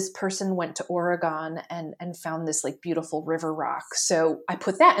 And this person went to Oregon and found this like beautiful river rock. So I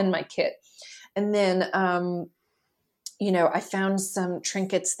put that in my kit. And then, I found some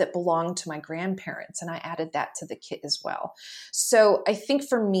trinkets that belonged to my grandparents and I added that to the kit as well. So I think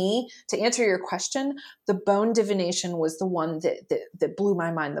for me, to answer your question, the bone divination was the one that blew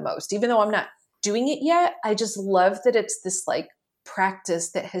my mind the most. Even though I'm not doing it yet, I just love that it's this like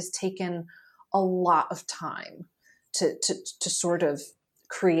practice that has taken a lot of time to sort of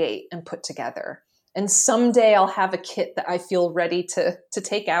create and put together. And someday I'll have a kit that I feel ready to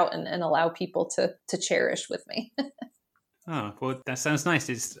take out and allow people to cherish with me. Oh, well, that sounds nice.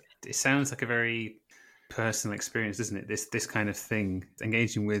 It sounds like a very personal experience, doesn't it? This kind of thing,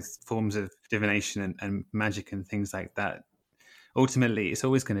 engaging with forms of divination and magic and things like that. Ultimately, it's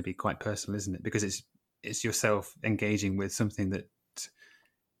always going to be quite personal, isn't it? Because it's yourself engaging with something that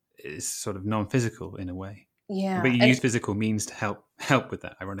is sort of non-physical in a way. Yeah. But you And use physical means to help with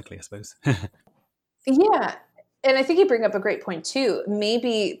that, ironically, I suppose. yeah. And I think you bring up a great point too.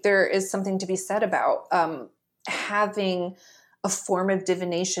 Maybe there is something to be said about having a form of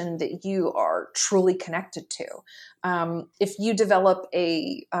divination that you are truly connected to. If you develop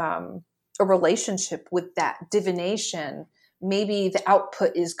a relationship with that divination, maybe the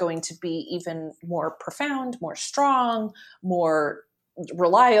output is going to be even more profound, more strong, more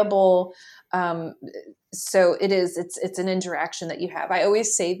reliable. So it's an interaction that you have. I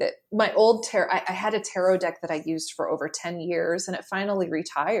always say that my old tarot, I had a tarot deck that I used for over 10 years and it finally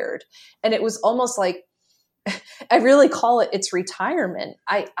retired. And it was almost like, I really call it its retirement.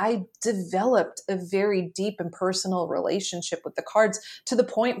 I developed a very deep and personal relationship with the cards to the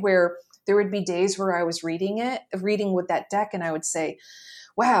point where there would be days where I was reading with that deck, and I would say,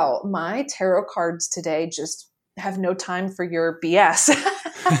 wow, my tarot cards today just have no time for your BS.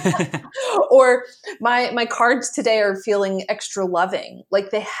 Or my cards today are feeling extra loving, like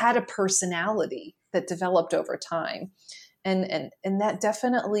they had a personality that developed over time. And that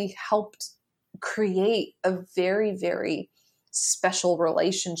definitely helped create a very, very special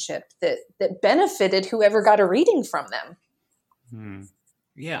relationship that benefited whoever got a reading from them. Hmm.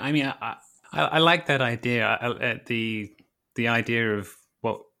 Yeah, I mean, I like that idea. The idea of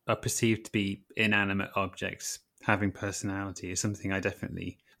what are perceived to be inanimate objects having personality is something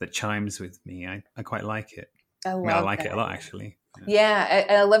that chimes with me. I quite like it. I I mean, I love like that it a lot, idea. actually. Yeah,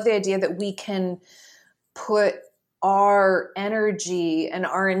 I love the idea that we can put our energy and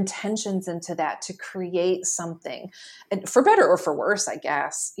our intentions into that to create something, and for better or for worse, I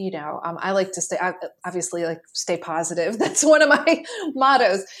guess. I like to obviously, like, stay positive. That's one of my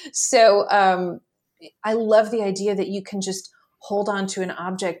mottos. So I love the idea that you can just hold on to an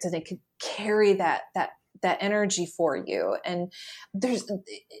object and it could carry that energy for you. And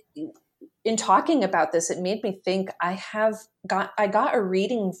in talking about this, it made me think I got a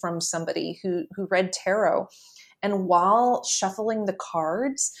reading from somebody who read tarot. And while shuffling the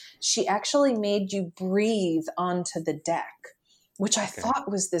cards, she actually made you breathe onto the deck, which I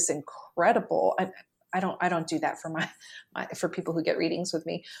thought was this incredible. I don't do that for people who get readings with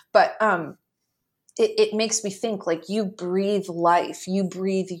me, but it makes me think, like, you breathe life, you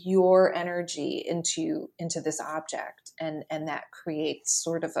breathe your energy into this object, and that creates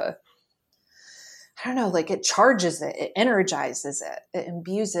sort of I don't know, like, it charges it, it energizes it, it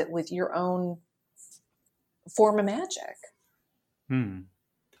imbues it with your own form of magic.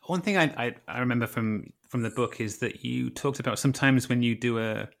 One thing I remember from the book is that you talked about sometimes when you do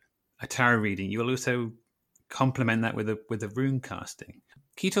a tarot reading, you will also complement that with a rune casting.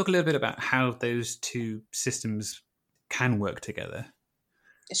 Can you talk a little bit about how those two systems can work together?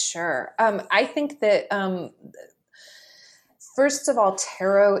 Sure. I think that first of all,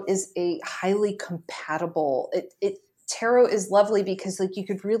 tarot is a highly compatible. Tarot is lovely because, like, you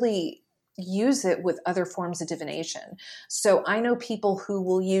could really use it with other forms of divination. So I know people who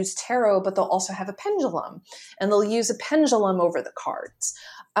will use tarot, but they'll also have a pendulum, and they'll use a pendulum over the cards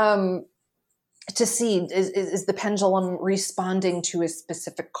to see is the pendulum responding to a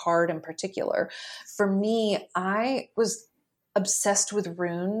specific card in particular. For me, I was obsessed with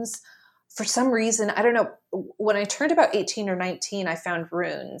runes. For some reason, I don't know, when I turned about 18 or 19, I found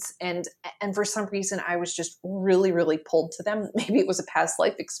runes, and for some reason I was just really, really pulled to them. Maybe it was a past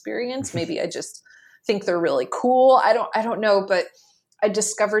life experience. Maybe I just think they're really cool. I don't know, but I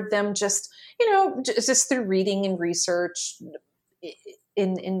discovered them just through reading and research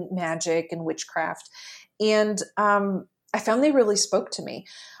in magic and witchcraft. And I found they really spoke to me.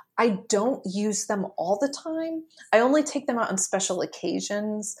 I don't use them all the time. I only take them out on special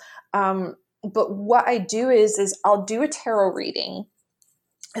occasions. But what I do is I'll do a tarot reading,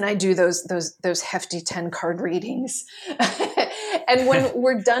 and I do those hefty 10 card readings. And when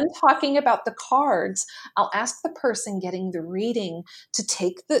we're done talking about the cards, I'll ask the person getting the reading to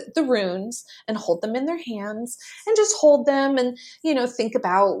take the runes and hold them in their hands, and just hold them and, think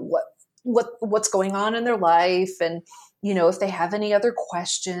about what's going on in their life, and, if they have any other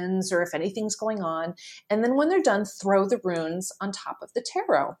questions or if anything's going on. And then when they're done, throw the runes on top of the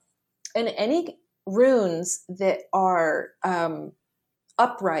tarot. And any runes that are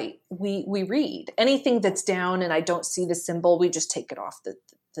upright, we read. Anything that's down and I don't see the symbol, we just take it off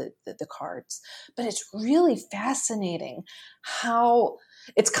the cards. But it's really fascinating how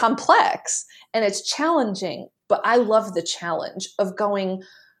it's complex and it's challenging. But I love the challenge of going,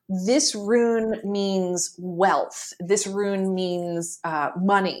 this rune means wealth. This rune means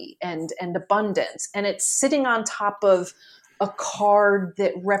money and abundance. And it's sitting on top of a card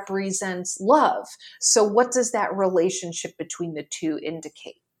that represents love. So what does that relationship between the two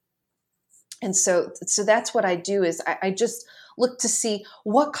indicate? And so that's what I do, is I just look to see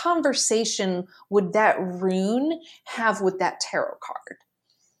what conversation would that rune have with that tarot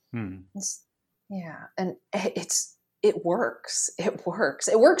card. Yeah. And it works. It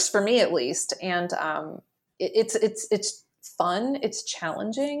works for me, at least. And it's fun. It's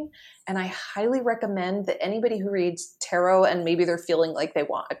challenging. And I highly recommend that anybody who reads tarot and maybe they're feeling like they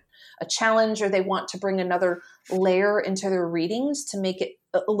want a challenge, or they want to bring another layer into their readings to make it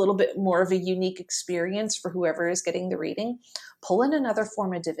a little bit more of a unique experience for whoever is getting the reading, pull in another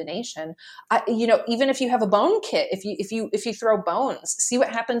form of divination. Even if you have a bone kit, if you throw bones, see what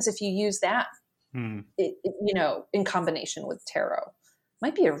happens if you use that, in combination with tarot.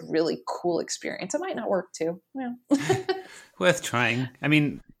 Might be a really cool experience. It might not work too. Yeah. Worth trying. I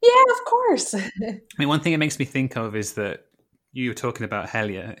mean, yeah, of course. One thing it makes me think of is that you were talking about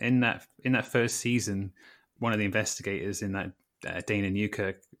Helia in that first season. One of the investigators in that, Dana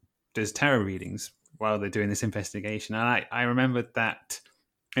Newkirk, does tarot readings while they're doing this investigation, and I remember that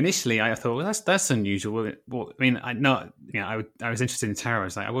initially I thought, well, that's unusual. Well, I mean, I was interested in tarot. I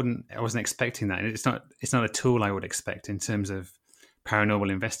was like, I wasn't expecting that. It's not a tool I would expect in terms of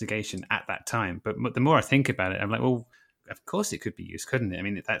paranormal investigation at that time. But the more I think about it, I'm like, well, of course it could be used, couldn't it? I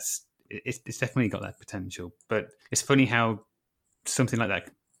mean, it's definitely got that potential. But it's funny how something like that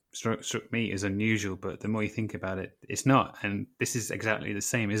struck me as unusual, but the more you think about it, it's not. And this is exactly the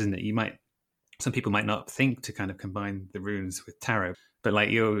same, isn't it? Some people might not think to kind of combine the runes with tarot, but like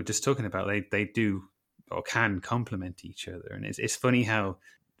you were just talking about, they do or can complement each other. And it's funny how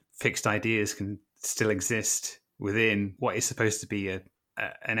fixed ideas can still exist within what is supposed to be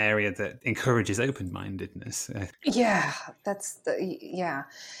an area that encourages open-mindedness. Yeah, yeah.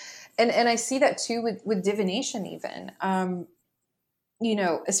 And I see that too with divination even.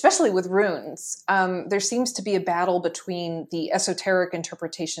 Especially with runes, there seems to be a battle between the esoteric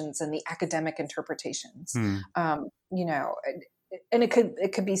interpretations and the academic interpretations. And it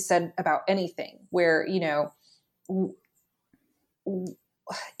could be said about anything where,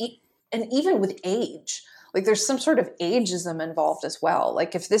 and even with age, like there's some sort of ageism involved as well.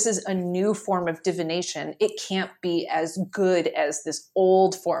 Like if this is a new form of divination, it can't be as good as this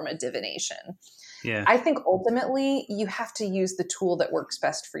old form of divination. Yeah. I think ultimately you have to use the tool that works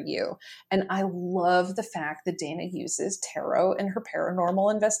best for you. And I love the fact that Dana uses tarot in her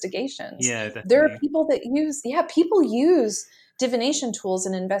paranormal investigations. Yeah, definitely. There are people that people use divination tools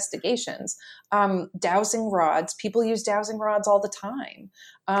in investigations. Dowsing rods, people use dowsing rods all the time.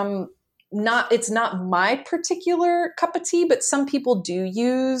 It's not my particular cup of tea, but some people do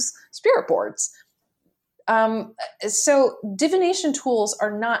use spirit boards. So divination tools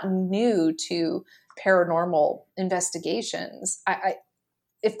are not new to paranormal investigations.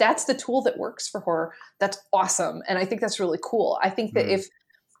 If that's the tool that works for her, that's awesome. And I think that's really cool. I think that if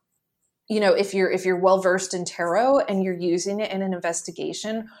you're well-versed in tarot and you're using it in an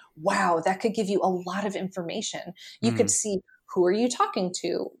investigation, wow, that could give you a lot of information. You could see, who are you talking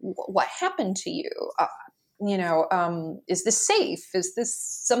to? What happened to you? Is this safe? Is this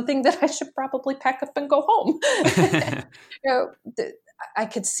something that I should probably pack up and go home? I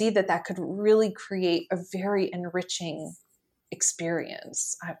could see that could really create a very enriching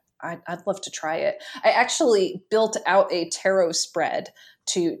experience. I'd love to try it. I actually built out a tarot spread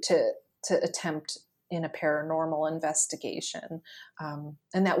to attempt in a paranormal investigation.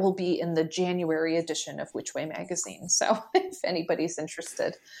 And that will be in the January edition of Which Way magazine. So if anybody's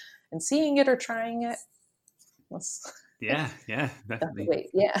interested in seeing it or trying it, yeah, definitely.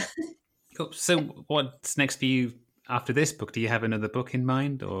 Wait, yeah. Cool. So what's next for you after this book? Do you have another book in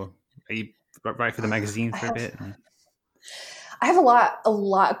mind, or are you right for the magazine for a bit? I have a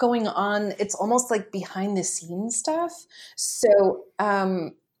lot going on. It's almost like behind the scenes stuff. So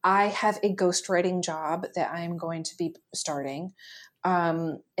I have a ghostwriting job that I am going to be starting.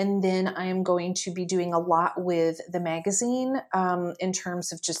 And then I am going to be doing a lot with the magazine in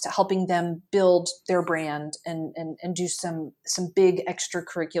terms of just helping them build their brand and do some big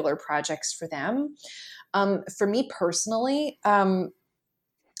extracurricular projects for them. For me personally, I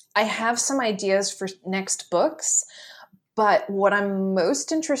have some ideas for next books, but what I'm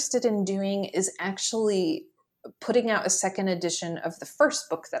most interested in doing is actually putting out a second edition of the first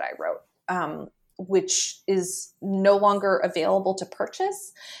book that I wrote. Which is no longer available to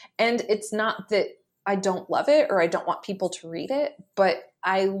purchase. And it's not that I don't love it or I don't want people to read it, but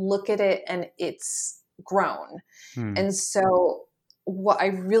I look at it and it's grown. And so what I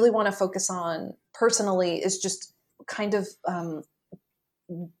really want to focus on personally is just kind of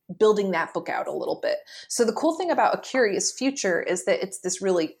building that book out a little bit. So the cool thing about A Curious Future is that it's this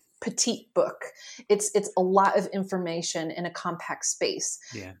really petite book. It's a lot of information in a compact space.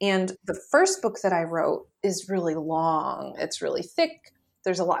 Yeah. And the first book that I wrote is really long. It's really thick.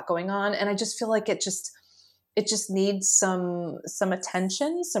 There's a lot going on. And I just feel like it just needs some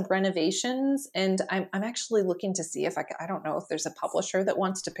attention, some renovations. And I'm actually looking to see if I don't know if there's a publisher that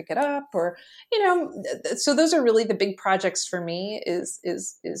wants to pick it up or, so those are really the big projects for me is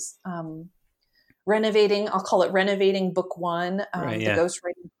renovating. I'll call it renovating book one, the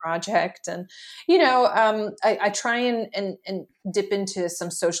ghostwriting project. And, I try and dip into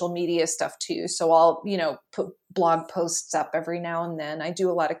some social media stuff too. So I'll, put blog posts up every now and then. I do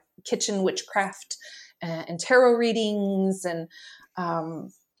a lot of kitchen witchcraft and tarot readings. And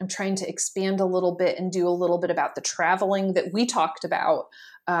I'm trying to expand a little bit and do a little bit about the traveling that we talked about.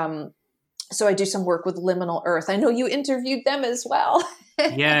 So I do some work with Liminal Earth. I know you interviewed them as well.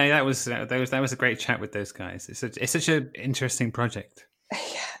 Yeah, that was a great chat with those guys. It's such an interesting project.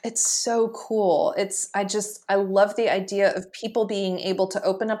 Yeah, it's so cool. I love the idea of people being able to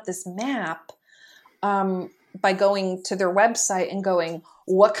open up this map by going to their website and going,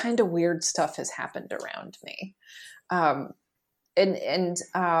 what kind of weird stuff has happened around me?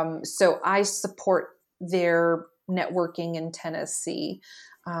 So I support their networking in Tennessee.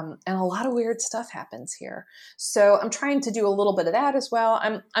 And a lot of weird stuff happens here. So I'm trying to do a little bit of that as well.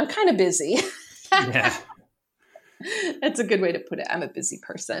 I'm kind of busy. Yeah. That's a good way to put it. I'm a busy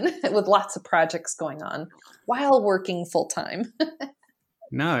person with lots of projects going on while working full time.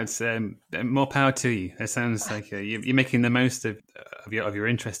 No, it's more power to you. It sounds like you're making the most of your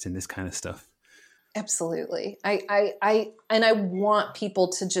interest in this kind of stuff. Absolutely. And I want people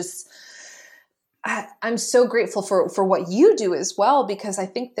to just, I'm so grateful for what you do as well, because I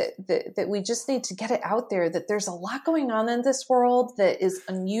think that we just need to get it out there that there's a lot going on in this world that is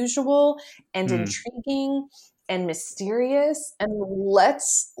unusual and intriguing and mysterious, and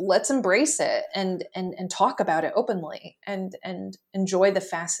let's embrace it and talk about it openly and enjoy the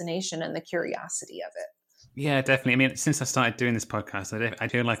fascination and the curiosity of it. Yeah, definitely. I mean, since I started doing this podcast, I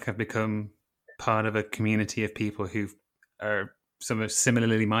feel like I've become part of a community of people who are sort of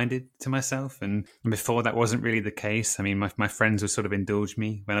similarly minded to myself. And before that wasn't really the case. I mean, my friends would sort of indulge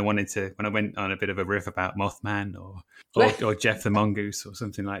me when I went on a bit of a riff about Mothman or Jeff the Mongoose or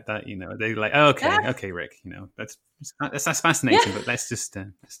something like that. You know, they're like, oh, okay, Rick, you know, that's fascinating, but let's just.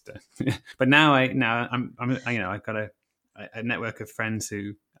 But now I've got a network of friends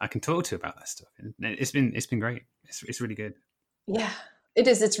who I can talk to about that stuff, and it's been great. It's really good. Yeah. It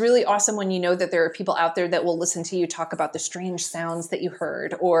is. It's really awesome when you know that there are people out there that will listen to you talk about the strange sounds that you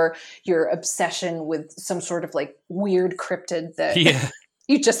heard or your obsession with some sort of like weird cryptid that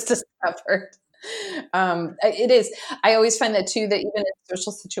you just discovered. It is. I always find that too, that even in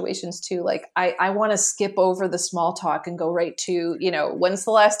social situations too, like I want to skip over the small talk and go right to, you know, when's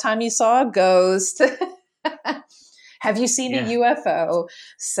the last time you saw a ghost? Have you seen a UFO?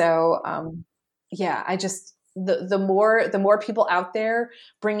 So, I just, the more people out there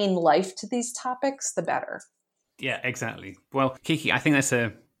bringing life to these topics, the better. Yeah, exactly. Well, Kiki, I think that's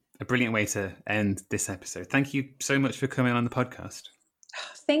a brilliant way to end this episode. Thank you so much for coming on the podcast.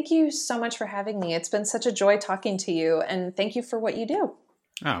 Thank you so much for having me. It's been such a joy talking to you, and thank you for what you do.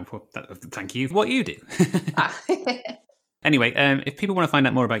 Oh, well, thank you for what you do. Anyway, if people want to find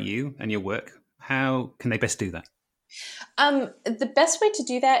out more about you and your work, how can they best do that? The best way to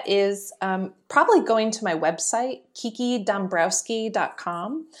do that is probably going to my website,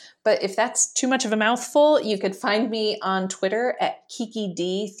 kikidombrowski.com. But if that's too much of a mouthful, you could find me on Twitter at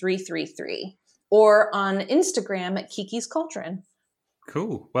KikiD333 or on Instagram at Kiki's Cauldron.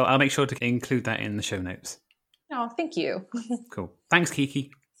 Cool. Well, I'll make sure to include that in the show notes. Oh, thank you. Cool. Thanks,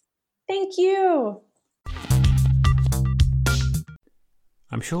 Kiki. Thank you.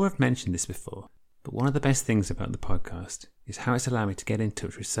 I'm sure I've mentioned this before, but one of the best things about the podcast is how it's allowed me to get in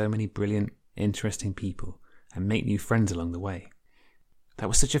touch with so many brilliant, interesting people and make new friends along the way. That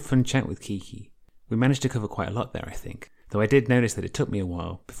was such a fun chat with Kiki. We managed to cover quite a lot there, I think, though I did notice that it took me a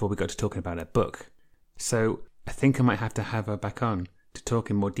while before we got to talking about her book. So I think I might have to have her back on to talk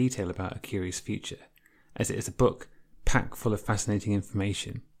in more detail about A Curious Future, as it is a book packed full of fascinating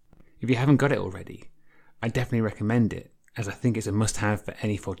information. If you haven't got it already, I definitely recommend it, as I think it's a must-have for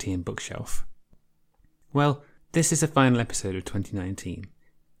any Fortean bookshelf. Well, this is the final episode of 2019.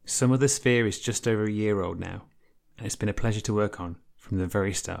 Some of the Sphere is just over a year old now, and it's been a pleasure to work on from the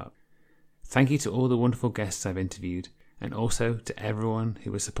very start. Thank you to all the wonderful guests I've interviewed, and also to everyone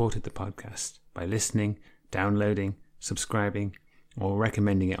who has supported the podcast by listening, downloading, subscribing, or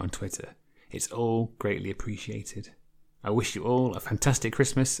recommending it on Twitter. It's all greatly appreciated. I wish you all a fantastic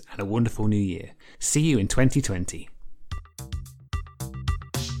Christmas and a wonderful New Year. See you in 2020.